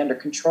virus would be under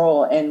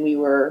control. And we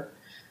were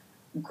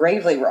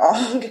gravely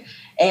wrong.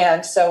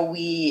 And so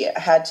we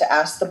had to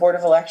ask the Board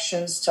of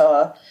Elections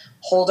to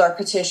hold our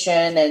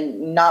petition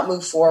and not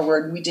move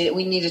forward. We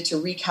needed to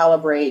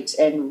recalibrate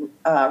and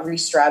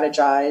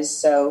re-strategize.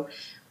 So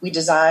we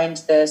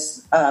designed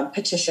this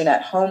petition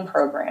at home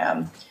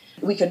program.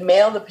 We could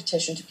mail the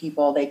petition to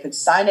people. They could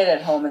sign it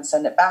at home and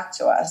send it back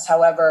to us.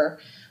 However,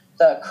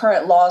 the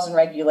current laws and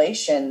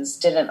regulations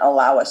didn't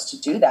allow us to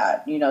do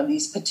that. You know,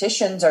 these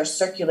petitions are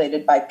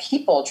circulated by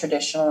people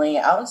traditionally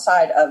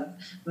outside of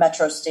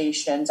metro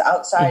stations,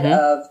 outside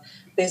of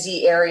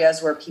busy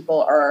areas where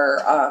people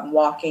are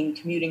walking,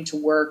 commuting to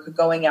work,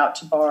 going out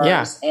to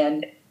bars,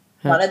 and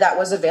none of that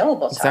was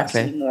available to us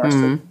anymore. So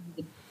we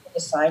needed to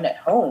sign at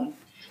home.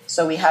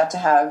 So we had to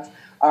have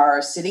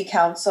our city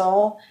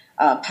council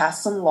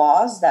pass some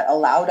laws that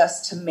allowed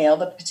us to mail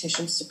the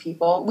petitions to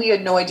people. We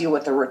had no idea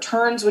what the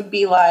returns would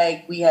be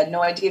like. We had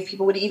no idea if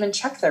people would even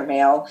check their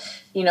mail.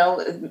 You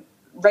know,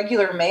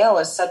 regular mail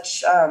is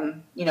such,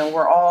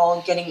 we're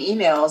all getting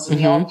emails and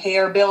we all pay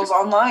our bills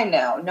online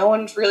now. No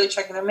one's really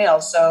checking their mail.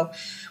 So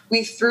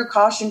we threw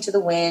caution to the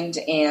wind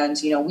and,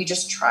 we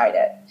just tried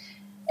it.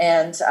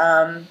 And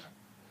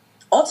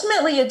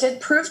ultimately, it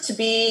did prove to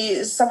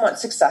be somewhat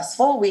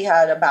successful. We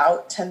had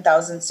about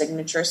 10,000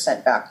 signatures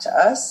sent back to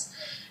us.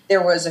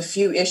 There was a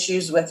few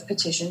issues with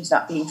petitions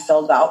not being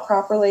filled out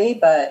properly,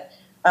 but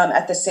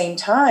at the same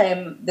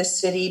time, the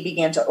city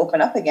began to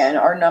open up again.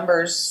 Our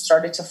numbers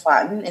started to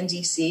flatten in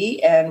DC,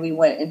 and we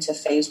went into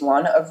phase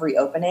 1 of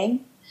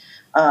reopening.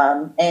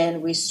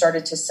 And we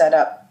started to set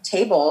up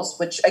tables,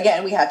 which,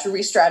 again, we had to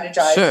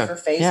re-strategize for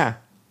phase 1.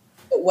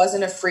 It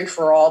wasn't a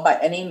free-for-all by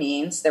any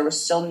means. There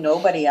was still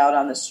nobody out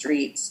on the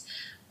streets.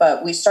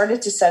 But we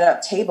started to set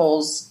up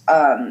tables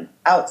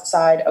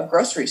outside of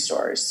grocery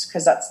stores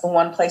because that's the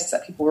one place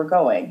that people were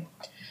going.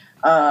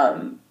 We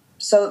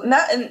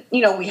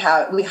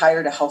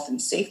hired a health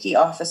and safety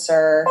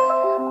officer.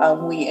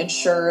 We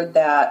ensured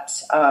that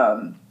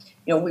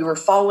we were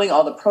following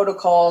all the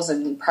protocols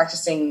and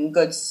practicing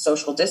good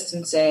social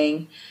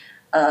distancing.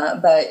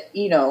 But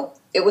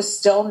it was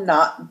still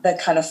not the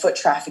kind of foot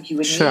traffic you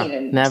would need.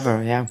 And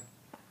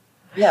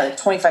the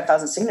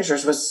 25,000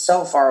 signatures was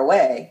so far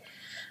away.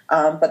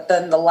 But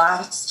then the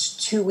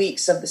last 2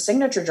 weeks of the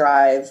signature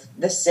drive,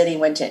 the city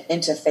went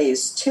into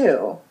phase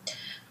 2,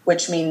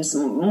 which means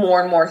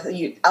more and more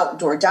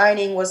outdoor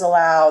dining was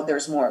allowed.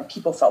 There's more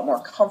people felt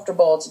more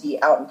comfortable to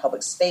be out in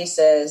public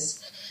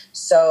spaces.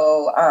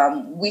 So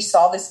we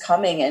saw this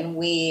coming, and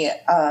we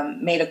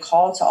made a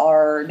call to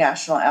our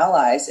national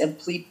allies, and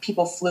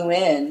people flew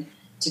in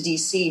to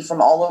DC from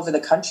all over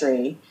the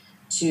country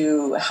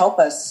to help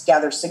us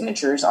gather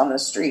signatures on the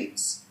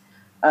streets.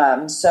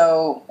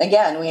 So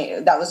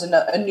again, that was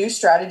a new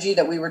strategy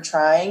that we were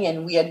trying,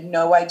 and we had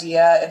no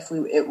idea if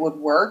it would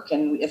work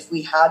and if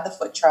we had the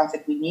foot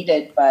traffic we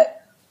needed.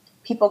 But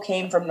people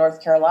came from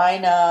North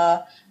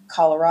Carolina,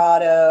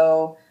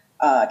 Colorado,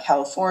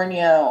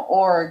 California,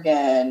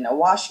 Oregon,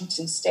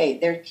 Washington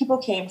State. People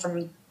came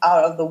from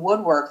out of the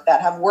woodwork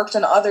that have worked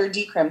on other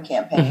decrim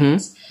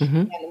campaigns,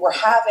 and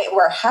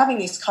we're having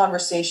these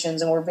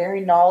conversations, and we're very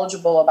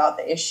knowledgeable about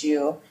the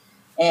issue.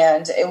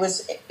 And it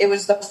was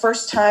the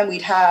first time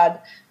we'd had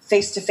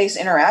face-to-face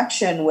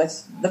interaction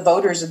with the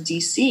voters of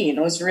DC. And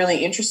it was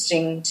really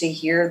interesting to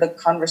hear the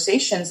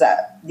conversations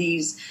that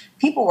these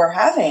people were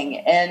having.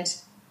 And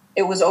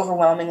it was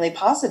overwhelmingly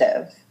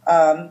positive.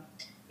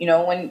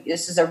 When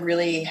this is a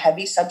really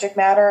heavy subject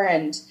matter,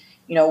 and,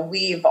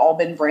 we've all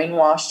been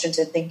brainwashed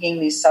into thinking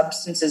these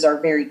substances are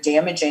very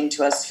damaging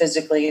to us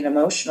physically and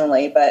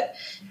emotionally. But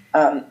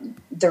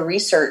the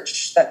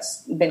research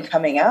that's been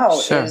coming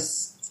out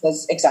was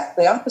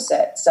exactly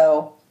opposite.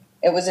 So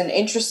it was an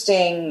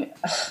interesting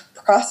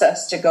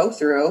process to go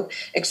through,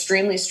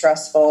 extremely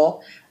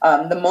stressful.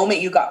 The moment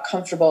you got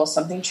comfortable,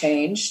 something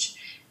changed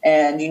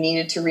and you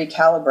needed to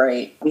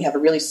recalibrate. We have a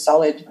really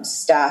solid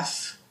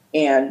staff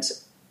and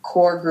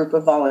core group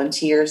of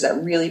volunteers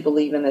that really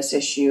believe in this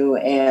issue.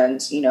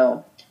 And,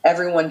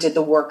 everyone did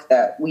the work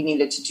that we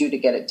needed to do to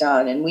get it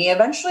done. And we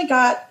eventually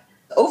got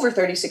over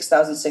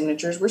 36,000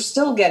 signatures. We're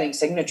still getting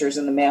signatures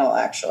in the mail,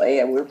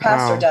 actually. We're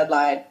past our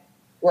deadline.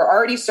 We're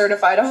already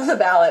certified on the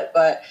ballot,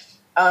 but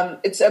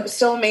it's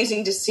still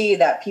amazing to see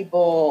that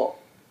people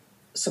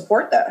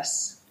support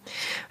this.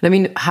 I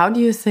mean, how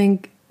do you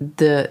think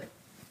the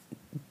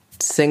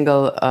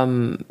single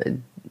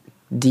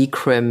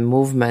decrim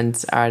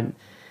movements are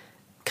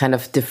kind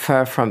of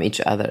differ from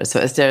each other? So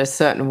is there a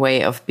certain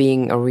way of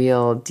being a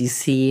real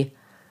DC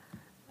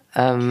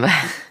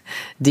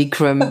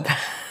decrim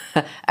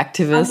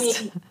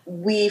activist?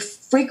 We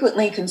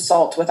frequently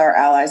consult with our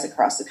allies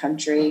across the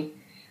country.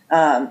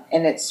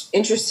 And it's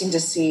interesting to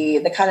see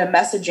the kind of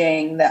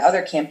messaging that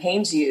other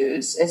campaigns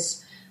use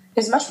is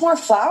much more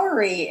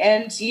flowery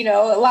and,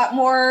 a lot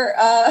more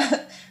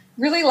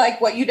really like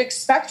what you'd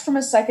expect from a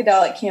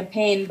psychedelic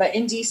campaign. But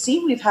in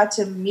DC, we've had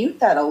to mute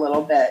that a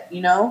little bit,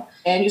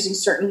 and using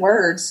certain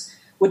words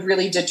would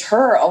really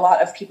deter a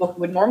lot of people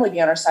who would normally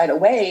be on our side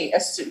away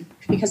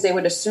because they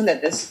would assume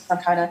that this is some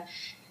kind of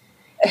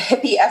a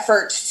hippie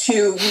effort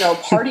to,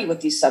 party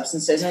with these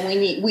substances.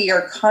 And we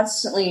are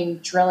constantly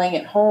drilling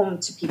it home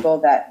to people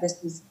that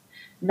this is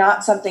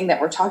not something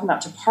that we're talking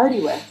about to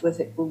party with.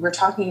 We're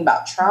talking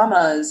about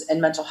traumas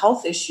and mental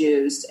health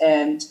issues.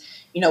 And,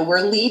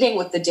 we're leading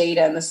with the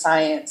data and the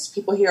science.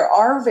 People here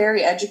are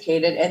very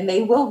educated and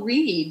they will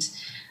read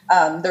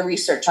the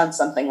research on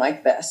something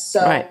like this.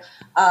 So right.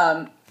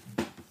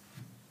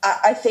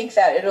 I think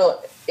that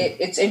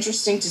it's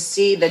interesting to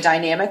see the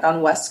dynamic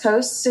on West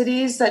Coast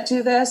cities that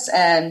do this.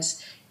 And,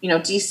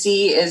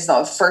 DC is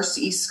the first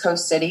East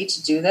Coast city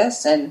to do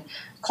this and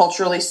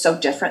culturally so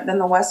different than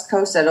the West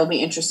Coast that it'll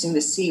be interesting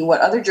to see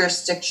what other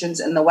jurisdictions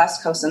in the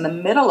West Coast in the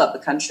middle of the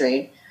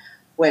country,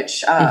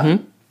 which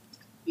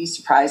be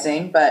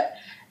surprising. But,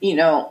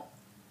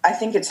 I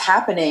think it's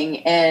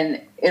happening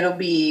and it'll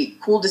be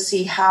cool to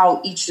see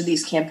how each of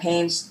these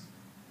campaigns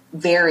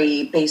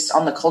vary based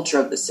on the culture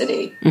of the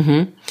city.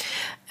 Mm-hmm.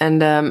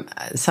 And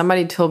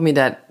somebody told me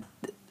that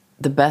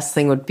the best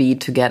thing would be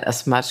to get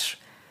as much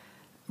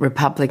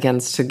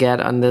Republicans to get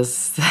on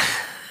this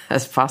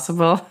as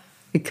possible,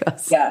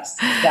 because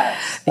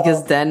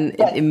then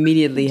it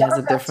immediately has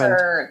a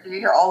different.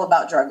 They're all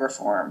about drug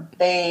reform.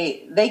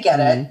 They get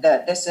it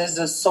that this is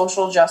a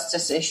social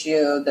justice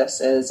issue. This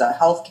is a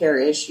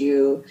healthcare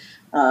issue.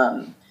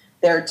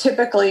 They're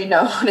typically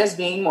known as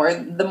being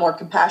the more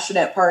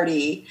compassionate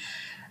party.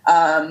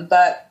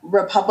 But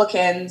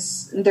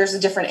Republicans, there's a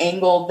different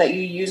angle that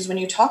you use when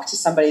you talk to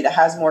somebody that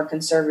has more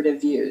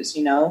conservative views.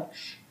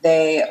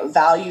 They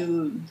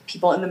value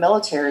people in the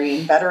military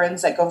and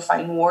veterans that go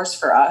fight in wars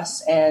for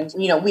us. And,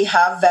 we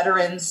have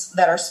veterans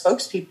that are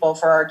spokespeople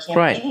for our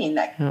campaign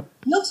that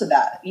appeal to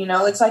that.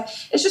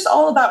 It's just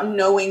all about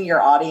knowing your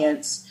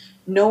audience,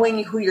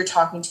 knowing who you're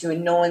talking to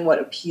and knowing what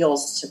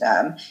appeals to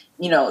them.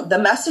 The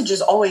message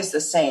is always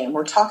the same.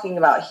 We're talking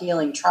about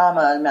healing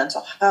trauma and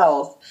mental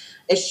health.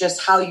 It's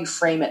just how you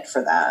frame it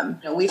for them.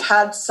 We've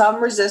had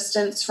some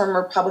resistance from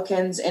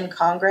Republicans in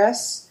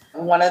Congress.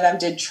 One of them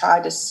did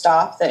try to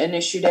stop the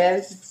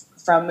initiative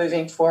from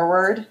moving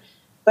forward.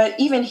 But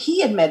even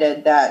he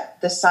admitted that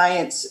the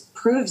science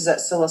proves that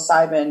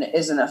psilocybin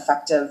is an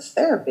effective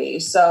therapy.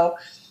 So,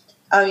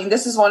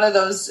 this is one of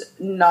those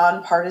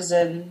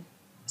nonpartisan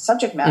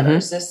subject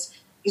matters.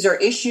 These are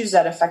issues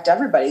that affect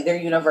everybody. They're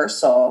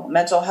universal.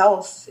 Mental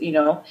health,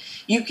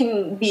 you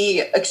can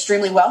be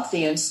extremely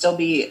wealthy and still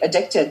be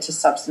addicted to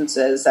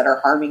substances that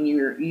are harming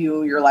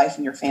your life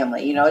and your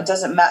family. It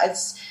doesn't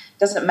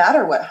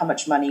matter how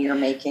much money you're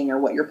making or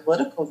what your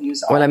political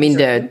views are. Well,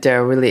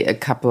 there are really a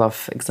couple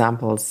of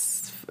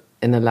examples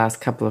in the last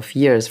couple of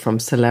years from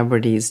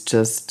celebrities.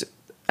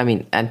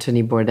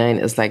 Anthony Bourdain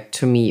is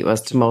to me,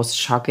 was the most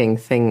shocking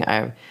thing.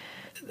 I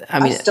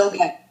still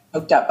get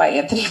hooked up by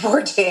Anthony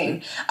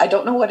Bourdain. I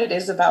don't know what it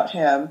is about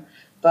him,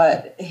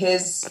 but I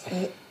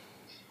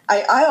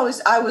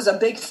was a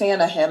big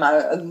fan of him.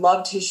 I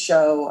loved his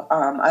show.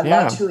 I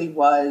loved who he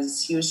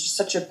was. He was just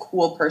such a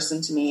cool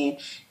person to me,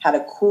 had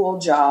a cool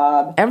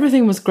job.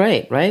 Everything was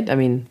great, right?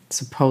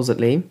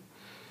 Supposedly.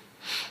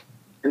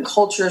 And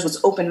cultures,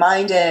 was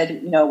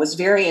open-minded, was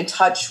very in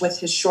touch with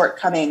his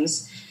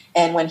shortcomings.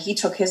 And when he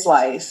took his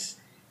life,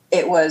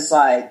 it was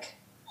like,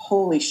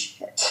 holy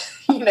shit.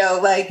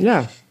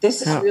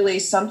 This is really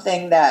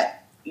something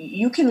that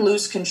you can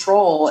lose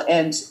control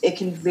and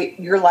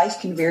your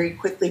life can very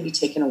quickly be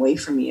taken away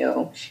from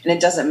you. And it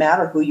doesn't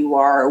matter who you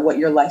are or what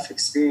your life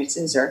experience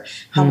is or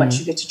how much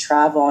you get to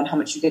travel and how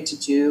much you get to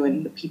do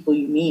and the people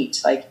you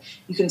meet.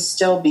 You can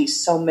still be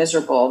so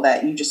miserable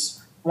that you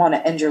just want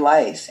to end your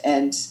life.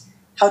 And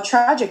how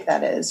tragic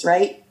that is,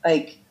 right?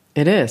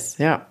 It is,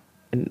 yeah.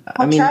 And,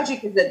 how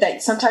tragic is it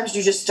that sometimes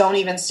you just don't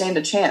even stand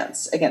a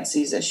chance against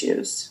these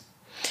issues?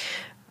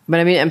 But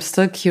I'm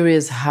still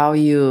curious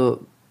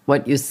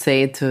what you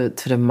say to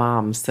the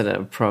moms that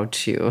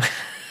approach you,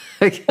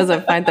 because I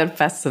find that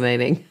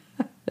fascinating.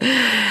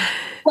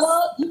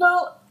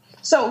 Well,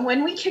 so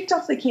when we kicked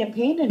off the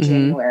campaign in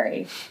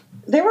January,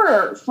 there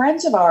were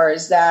friends of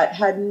ours that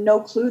had no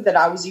clue that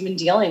I was even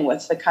dealing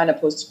with the kind of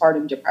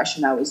postpartum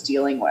depression I was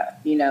dealing with.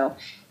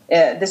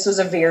 This was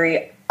a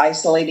very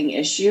isolating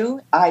issue.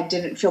 I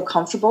didn't feel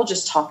comfortable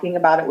just talking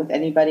about it with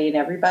anybody and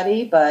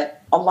everybody,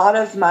 but a lot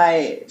of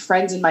my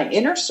friends in my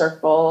inner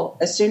circle,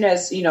 as soon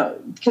as,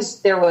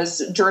 because there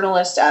was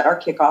journalists at our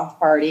kickoff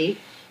party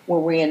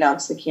where we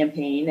announced the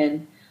campaign,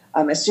 and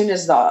as soon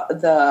as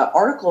the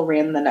article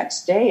ran the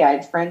next day, I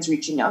had friends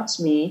reaching out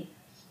to me,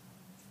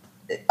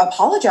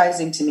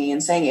 apologizing to me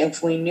and saying,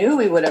 if we knew,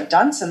 we would have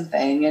done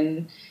something.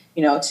 And,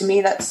 to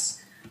me,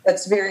 that's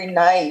that's very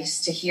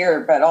nice to hear,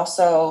 but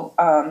also,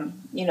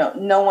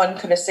 no one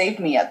could have saved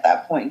me at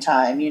that point in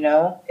time.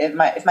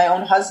 If my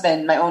own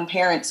husband, my own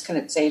parents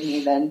couldn't save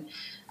me, then,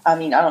 I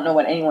don't know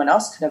what anyone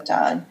else could have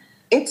done.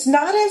 It's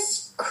not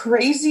as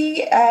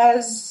crazy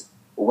as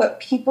what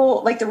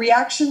people, like the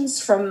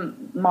reactions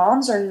from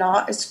moms are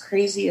not as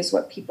crazy as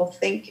what people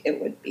think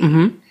it would be.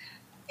 Mm-hmm.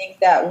 I think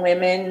that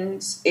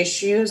women's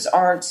issues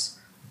aren't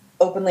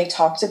openly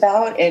talked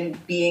about,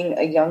 and being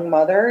a young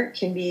mother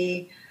can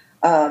be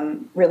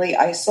really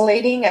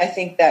isolating. I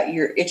think that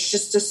it's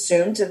just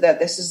assumed that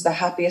this is the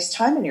happiest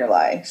time in your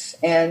life,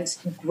 and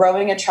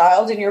growing a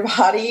child in your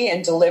body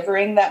and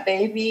delivering that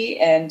baby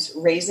and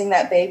raising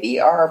that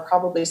baby are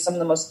probably some of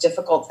the most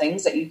difficult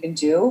things that you can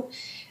do.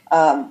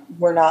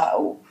 We're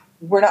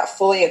not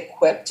fully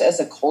equipped as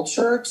a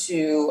culture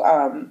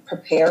to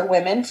prepare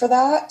women for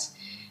that.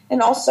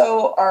 And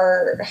also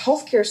our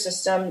healthcare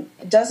system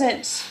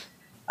doesn't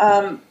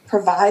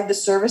provide the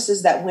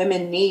services that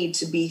women need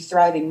to be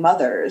thriving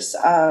mothers.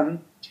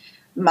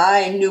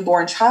 My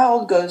newborn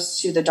child goes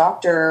to the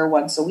doctor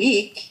once a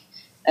week,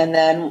 and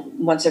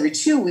then once every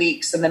 2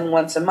 weeks, and then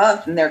once a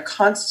month, and they're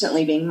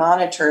constantly being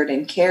monitored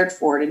and cared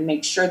for and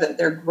make sure that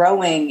they're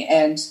growing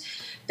and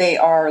they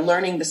are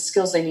learning the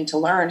skills they need to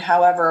learn.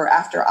 However,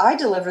 after I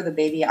deliver the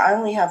baby, I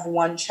only have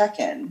one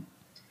check-in,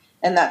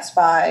 and that's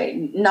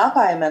not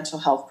by a mental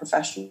health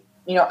professional.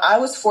 I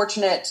was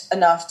fortunate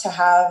enough to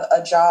have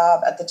a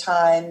job at the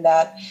time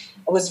that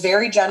was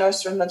very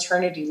generous with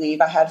maternity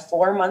leave. I had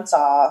 4 months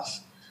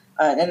off,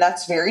 and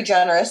that's very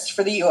generous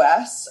for the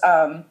U.S.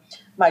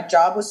 My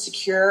job was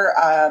secure.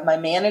 My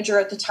manager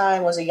at the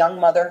time was a young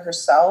mother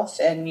herself,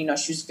 and,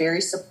 she was very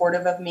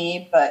supportive of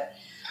me, but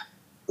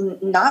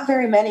not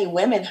very many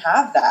women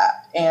have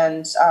that.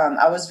 And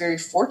I was very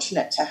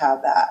fortunate to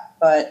have that.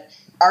 But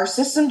our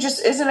system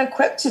just isn't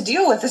equipped to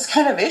deal with this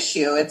kind of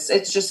issue. It's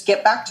just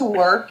get back to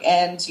work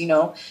and,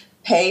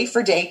 pay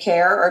for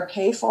daycare or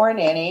pay for a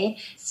nanny,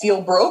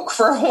 feel broke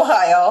for a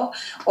while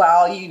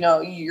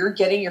you're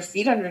getting your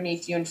feet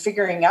underneath you and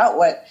figuring out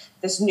what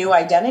this new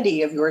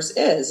identity of yours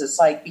is. It's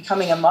like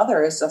becoming a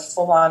mother is a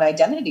full-on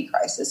identity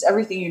crisis.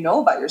 Everything you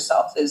know about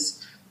yourself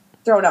is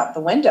thrown out the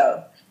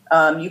window.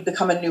 You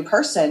become a new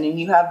person, and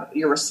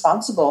you're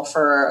responsible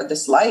for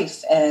this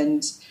life,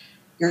 and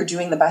you're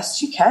doing the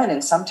best you can.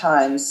 And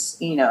sometimes,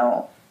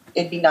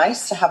 it'd be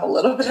nice to have a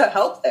little bit of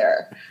help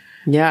there.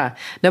 Yeah.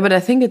 No, but I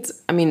think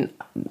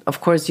of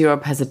course,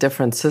 Europe has a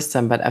different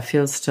system, but I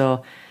feel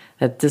still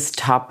that this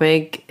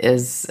topic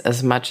is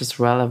as much as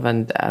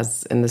relevant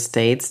as in the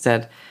States,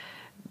 that,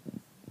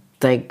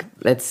 like,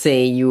 let's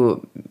say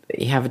you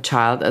have a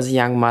child as a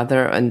young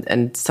mother,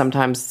 and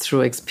sometimes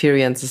through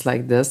experiences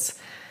like this,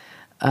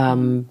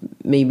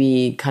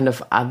 maybe kind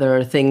of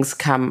other things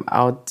come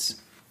out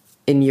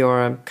in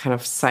your kind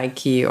of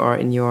psyche or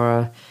in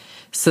your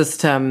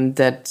system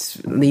that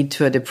lead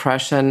to a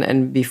depression,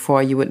 and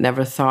before you would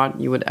never thought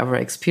you would ever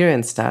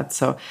experience that.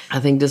 So I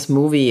think this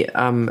movie,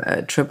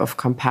 A Trip of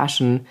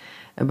Compassion,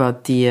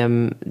 about the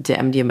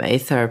MDMA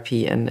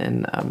therapy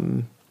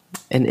in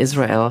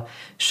Israel,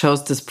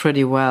 shows this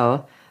pretty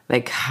well,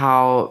 like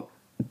how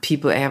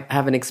people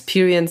have an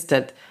experience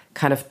that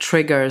kind of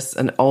triggers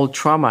an old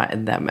trauma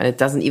in them. And it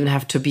doesn't even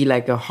have to be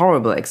like a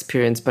horrible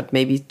experience, but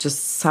maybe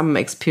just some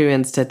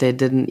experience that they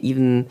didn't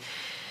even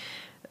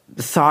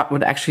thought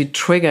would actually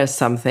trigger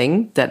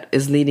something that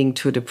is leading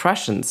to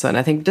depression. So, and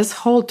I think this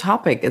whole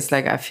topic is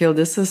like, I feel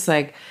this is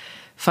like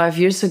 5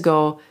 years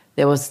ago,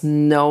 there was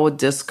no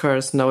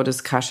discourse, no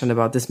discussion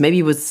about this.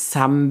 Maybe with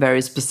some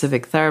very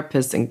specific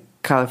therapists in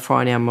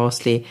California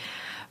mostly,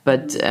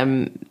 but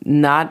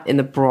not in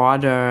a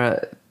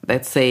broader,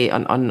 let's say,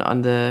 on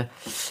the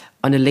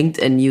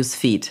LinkedIn news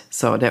feed.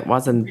 So that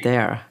wasn't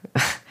there,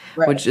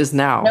 right. Which is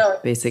now,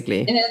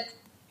 basically. And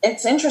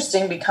it's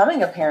interesting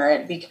becoming a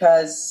parent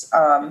because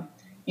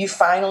you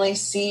finally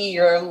see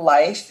your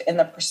life in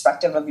the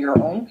perspective of your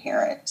own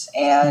parent.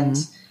 And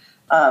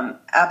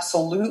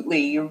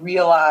absolutely, you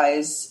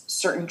realize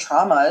certain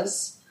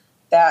traumas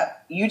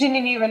that you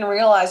didn't even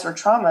realize were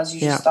traumas. You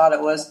just thought it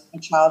was a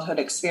childhood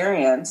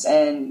experience.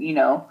 And,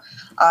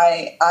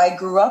 I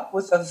grew up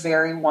with a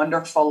very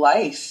wonderful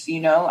life.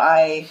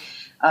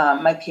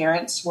 My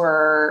parents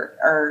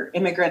are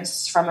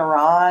immigrants from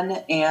Iran,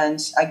 and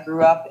I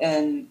grew up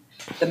in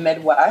the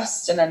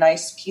Midwest in a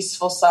nice,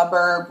 peaceful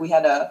suburb. We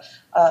had a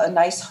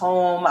nice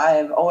home.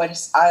 I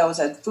always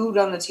had food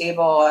on the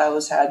table. I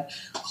always had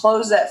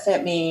clothes that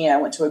fit me. I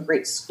went to a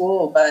great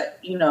school, but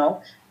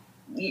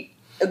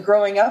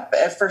growing up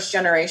a first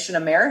generation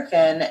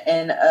American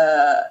in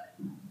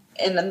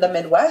the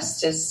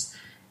Midwest it's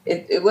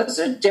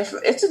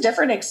a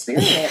different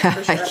experience.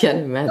 For sure. I can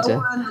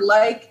imagine.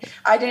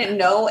 I didn't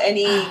know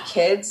any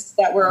kids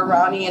that were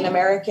Iranian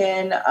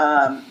American.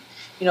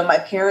 My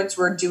parents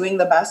were doing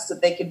the best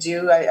that they could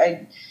do.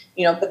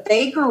 But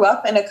they grew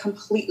up in a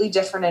completely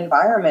different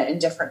environment and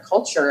different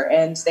culture,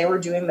 and they were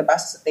doing the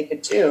best that they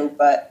could do.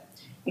 But,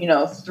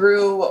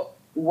 through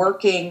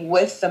working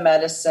with the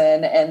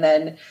medicine and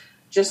then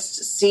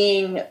just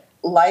seeing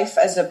life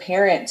as a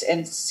parent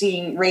and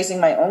raising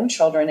my own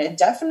children, it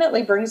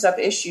definitely brings up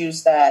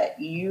issues that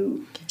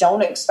you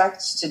don't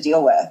expect to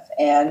deal with.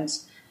 And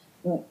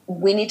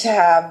we need to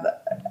have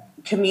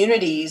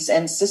communities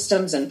and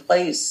systems in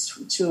place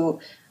to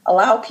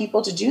allow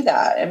people to do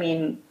that. I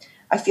mean,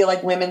 I feel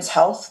like women's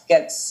health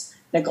gets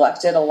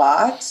neglected a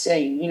lot.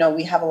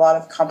 We have a lot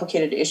of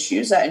complicated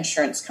issues that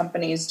insurance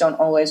companies don't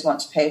always want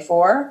to pay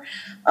for.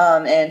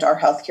 And our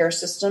healthcare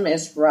system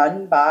is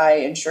run by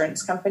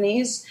insurance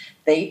companies.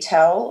 They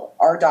tell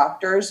our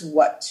doctors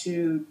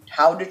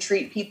how to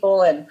treat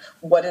people and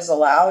what is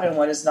allowed and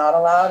what is not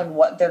allowed and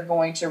what they're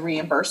going to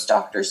reimburse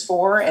doctors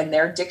for. And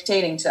they're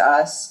dictating to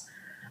us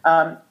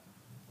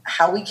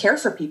how we care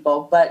for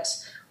people. But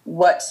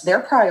what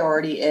their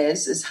priority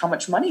is how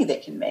much money they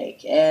can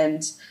make.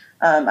 And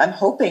I'm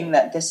hoping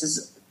that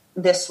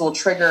this will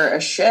trigger a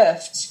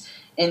shift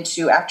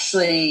into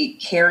actually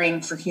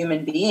caring for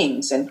human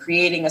beings and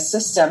creating a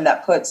system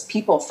that puts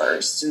people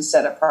first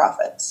instead of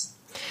profits.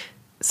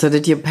 So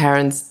did your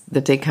parents,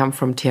 did they come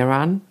from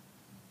Tehran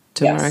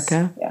to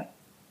America? Yeah.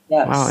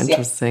 Yes. Wow,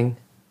 interesting.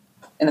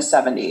 Yeah. In the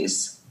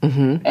 70s.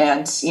 Mm-hmm.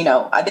 And,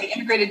 they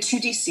immigrated to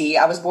D.C.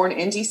 I was born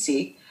in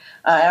D.C.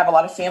 I have a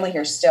lot of family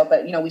here still,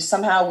 but,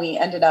 we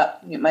ended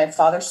up, my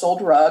father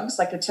sold rugs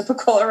like a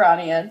typical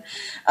Iranian.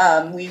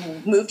 We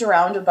moved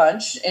around a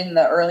bunch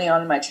early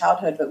on in my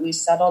childhood, but we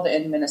settled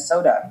in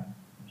Minnesota.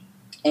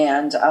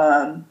 And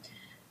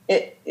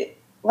it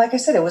like I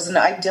said, it was an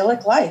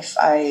idyllic life.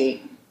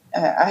 I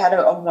had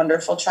a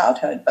wonderful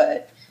childhood,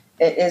 but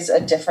it is a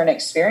different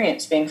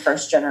experience being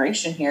first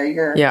generation here.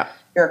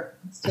 You're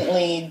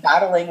constantly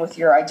battling with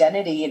your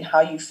identity and how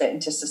you fit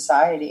into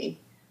society.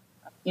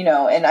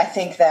 And I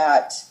think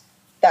that's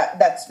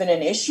been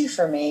an issue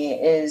for me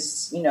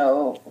is,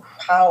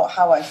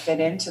 how I fit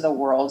into the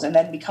world. And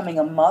then becoming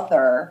a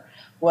mother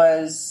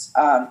was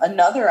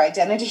another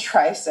identity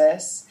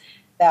crisis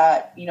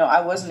that,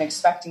 I wasn't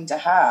expecting to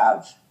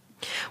have.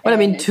 Well, I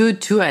mean,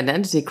 two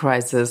identity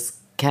crises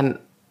can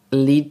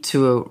lead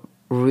to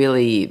a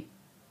really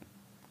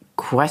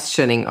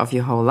questioning of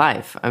your whole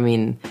life. I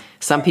mean,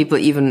 some people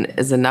even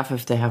is enough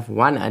if they have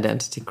one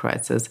identity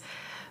crisis.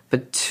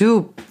 But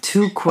two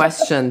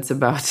questions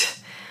about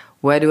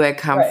where do I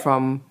come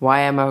from?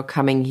 Why am I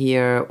coming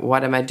here?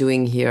 What am I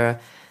doing here?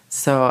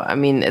 So, I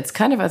mean, it's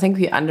kind of, I think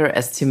we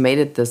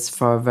underestimated this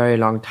for a very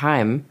long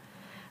time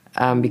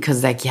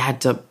because you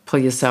had to pull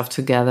yourself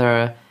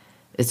together.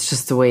 It's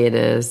just the way it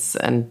is.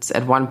 And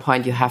at one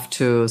point you have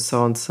to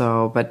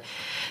so-and-so.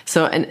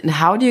 And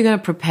how do you going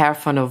to prepare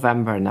for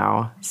November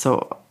now?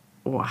 So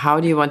how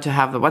do you want to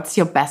what's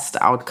your best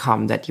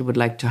outcome that you would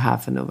like to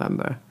have in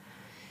November?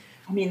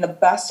 I mean, the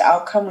best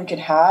outcome we could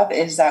have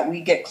is that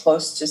we get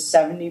close to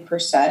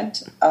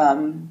 70%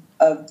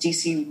 of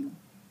DC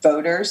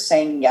voters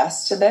saying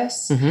yes to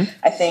this. Mm-hmm.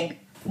 I think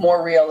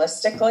more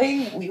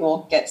realistically, we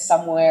will get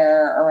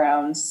somewhere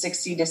around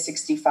 60 to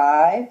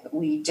 65.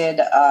 We did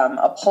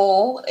a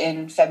poll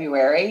in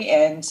February,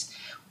 and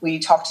we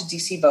talked to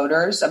DC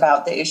voters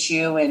about the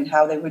issue and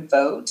how they would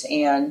vote.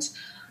 And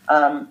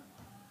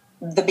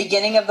the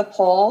beginning of the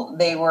poll,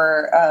 they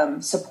were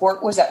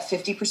support was at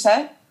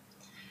 50%.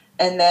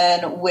 And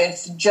then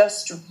with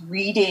just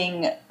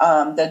reading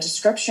the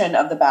description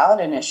of the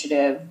ballot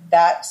initiative,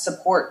 that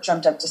support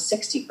jumped up to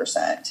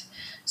 60%.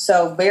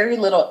 So very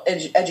little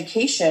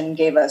education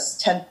gave us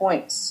 10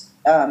 points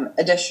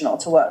additional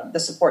to what the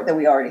support that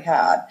we already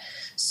had.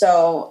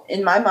 So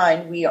in my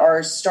mind, we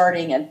are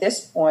starting at this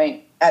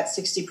point at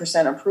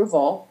 60%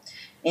 approval.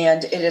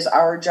 And it is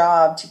our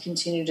job to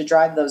continue to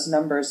drive those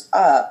numbers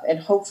up and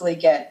hopefully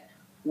get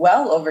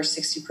well over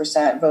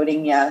 60%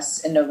 voting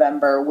yes in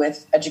November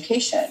with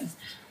education.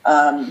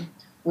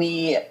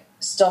 We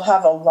still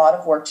have a lot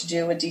of work to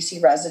do with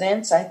DC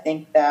residents. I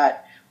think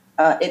that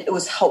it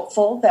was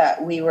helpful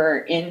that we were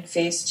in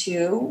phase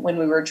 2 when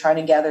we were trying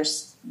to gather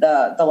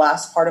the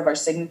last part of our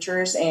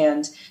signatures,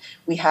 and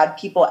we had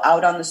people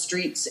out on the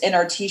streets in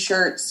our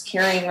T-shirts,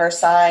 carrying our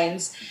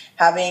signs,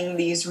 having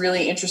these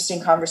really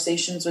interesting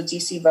conversations with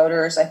DC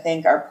voters. I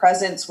think our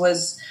presence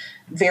was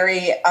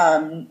very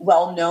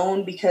well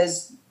known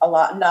because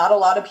not a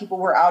lot of people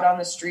were out on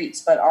the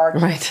streets, but our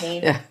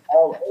campaign was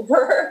all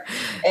over.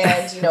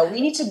 And,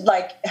 we need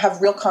to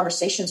have real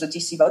conversations with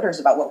DC voters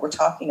about what we're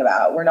talking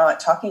about. We're not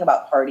talking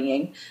about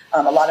partying.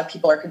 A lot of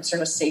people are concerned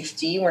with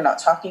safety. We're not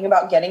talking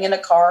about getting in a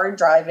car and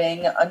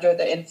driving under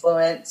the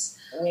influence.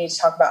 We need to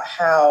talk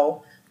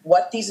about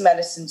what these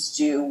medicines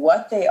do,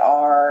 what they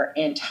are,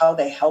 and how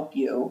they help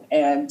you.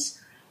 And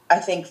I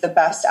think the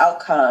best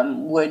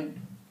outcome would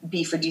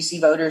be for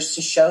DC voters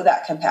to show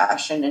that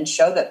compassion and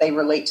show that they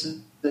relate to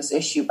this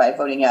issue by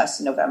voting yes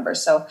in November.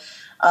 So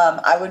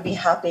I would be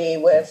happy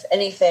with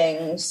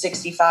anything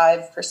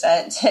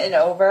 65% and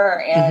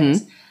over.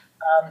 And,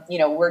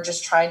 we're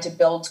just trying to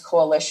build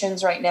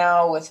coalitions right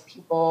now with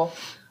people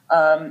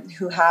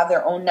who have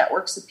their own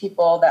networks of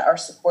people that are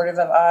supportive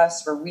of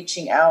us. We're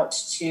reaching out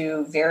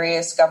to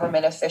various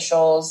government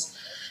officials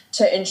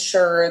to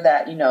ensure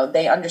that,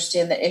 they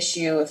understand the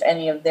issue. If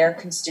any of their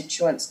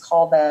constituents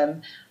call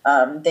them,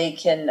 they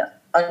can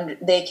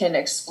they can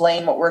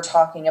explain what we're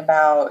talking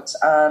about,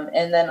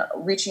 and then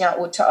reaching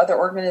out to other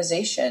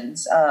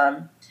organizations,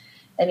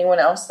 anyone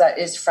else that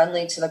is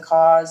friendly to the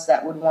cause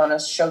that would want to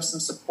show some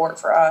support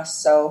for us.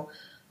 So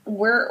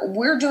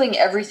we're doing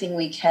everything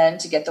we can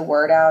to get the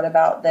word out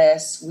about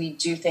this. We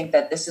do think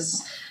that this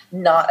is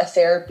not a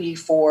therapy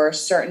for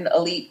certain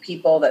elite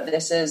people, that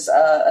this is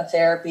a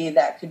therapy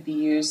that could be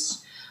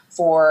used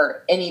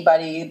for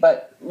anybody,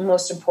 but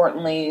most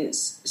importantly,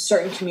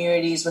 certain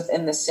communities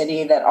within the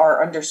city that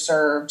are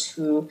underserved,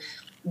 who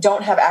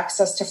don't have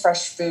access to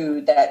fresh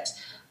food, that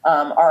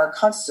are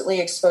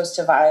constantly exposed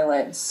to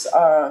violence,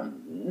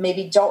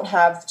 maybe don't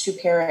have two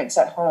parents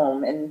at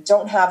home, and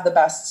don't have the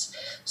best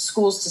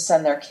schools to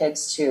send their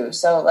kids to.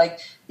 So like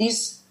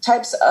these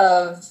types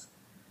of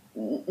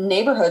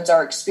neighborhoods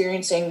are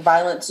experiencing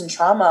violence and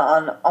trauma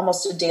on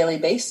almost a daily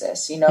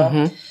basis.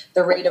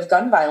 The rate of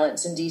gun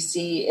violence in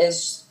DC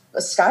is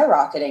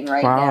skyrocketing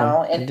right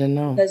now. And I didn't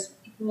know. Because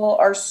people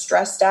are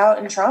stressed out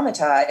and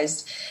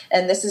traumatized.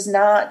 And this is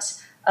not,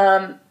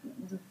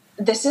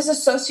 this is a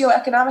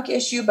socioeconomic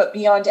issue, but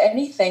beyond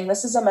anything,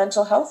 this is a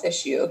mental health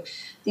issue.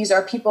 These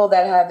are people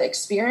that have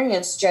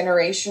experienced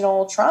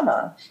generational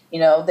trauma.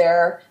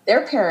 Their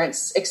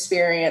parents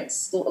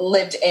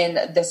lived in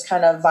this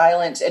kind of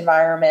violent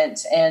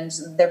environment, and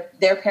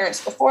their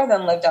parents before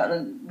them lived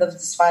in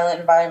this violent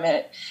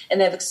environment, and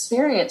have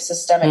experienced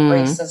systemic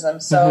racism.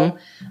 So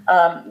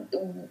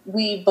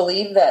we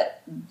believe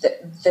that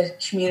the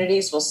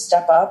communities will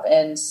step up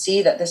and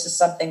see that this is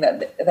something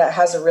that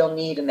has a real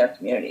need in their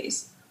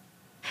communities.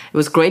 It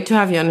was great to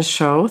have you on the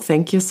show.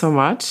 Thank you so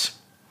much.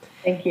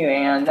 Thank you,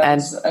 Anne. That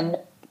was nice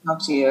to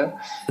talk to you.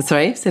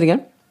 Sorry, say it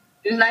again.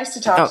 It was nice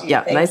to talk to you.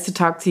 Yeah, nice to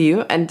talk to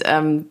you.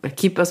 And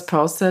keep us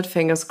posted.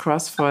 Fingers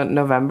crossed for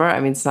November.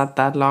 I mean, it's not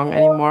that long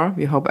anymore.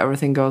 We hope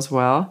everything goes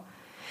well.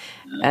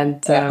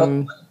 And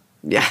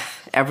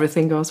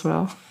everything goes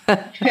well.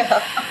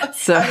 Yeah.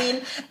 So, I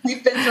mean,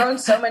 we've been thrown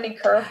so many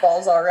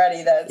curveballs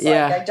already that it's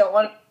like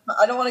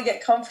I don't want to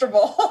get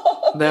comfortable.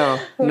 No,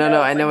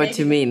 I know what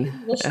you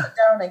mean. We'll shut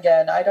down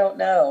again. I don't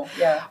know.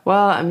 Yeah.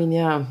 Well, I mean,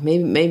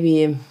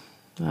 maybe.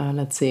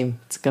 Let's see.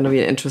 It's going to be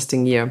an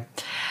interesting year,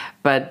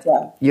 but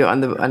you're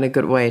on a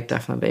good way,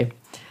 definitely.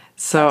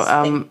 So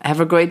have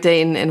a great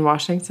day in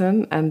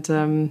Washington,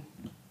 and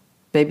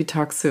maybe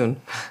talk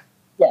soon.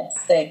 Yes,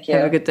 thank you.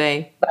 Have a good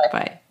day. Bye.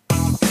 Bye.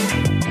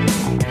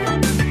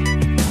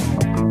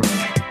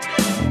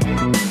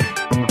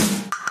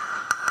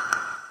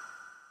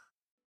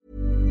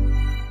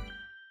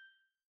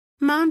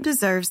 Mom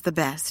deserves the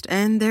best,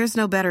 and there's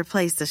no better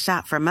place to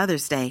shop for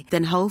Mother's Day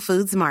than Whole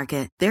Foods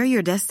Market. They're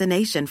your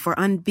destination for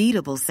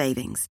unbeatable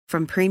savings,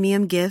 from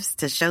premium gifts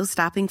to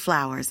show-stopping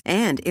flowers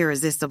and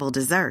irresistible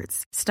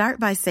desserts. Start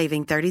by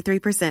saving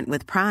 33%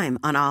 with Prime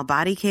on all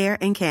body care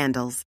and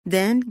candles.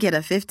 Then get a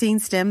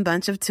 15-stem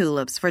bunch of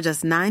tulips for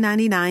just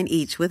 $9.99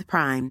 each with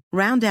Prime.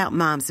 Round out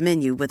Mom's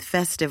menu with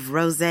festive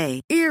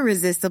rosé,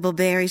 irresistible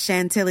berry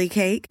chantilly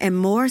cake, and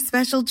more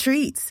special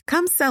treats.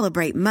 Come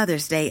celebrate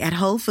Mother's Day at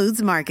Whole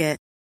Foods Market.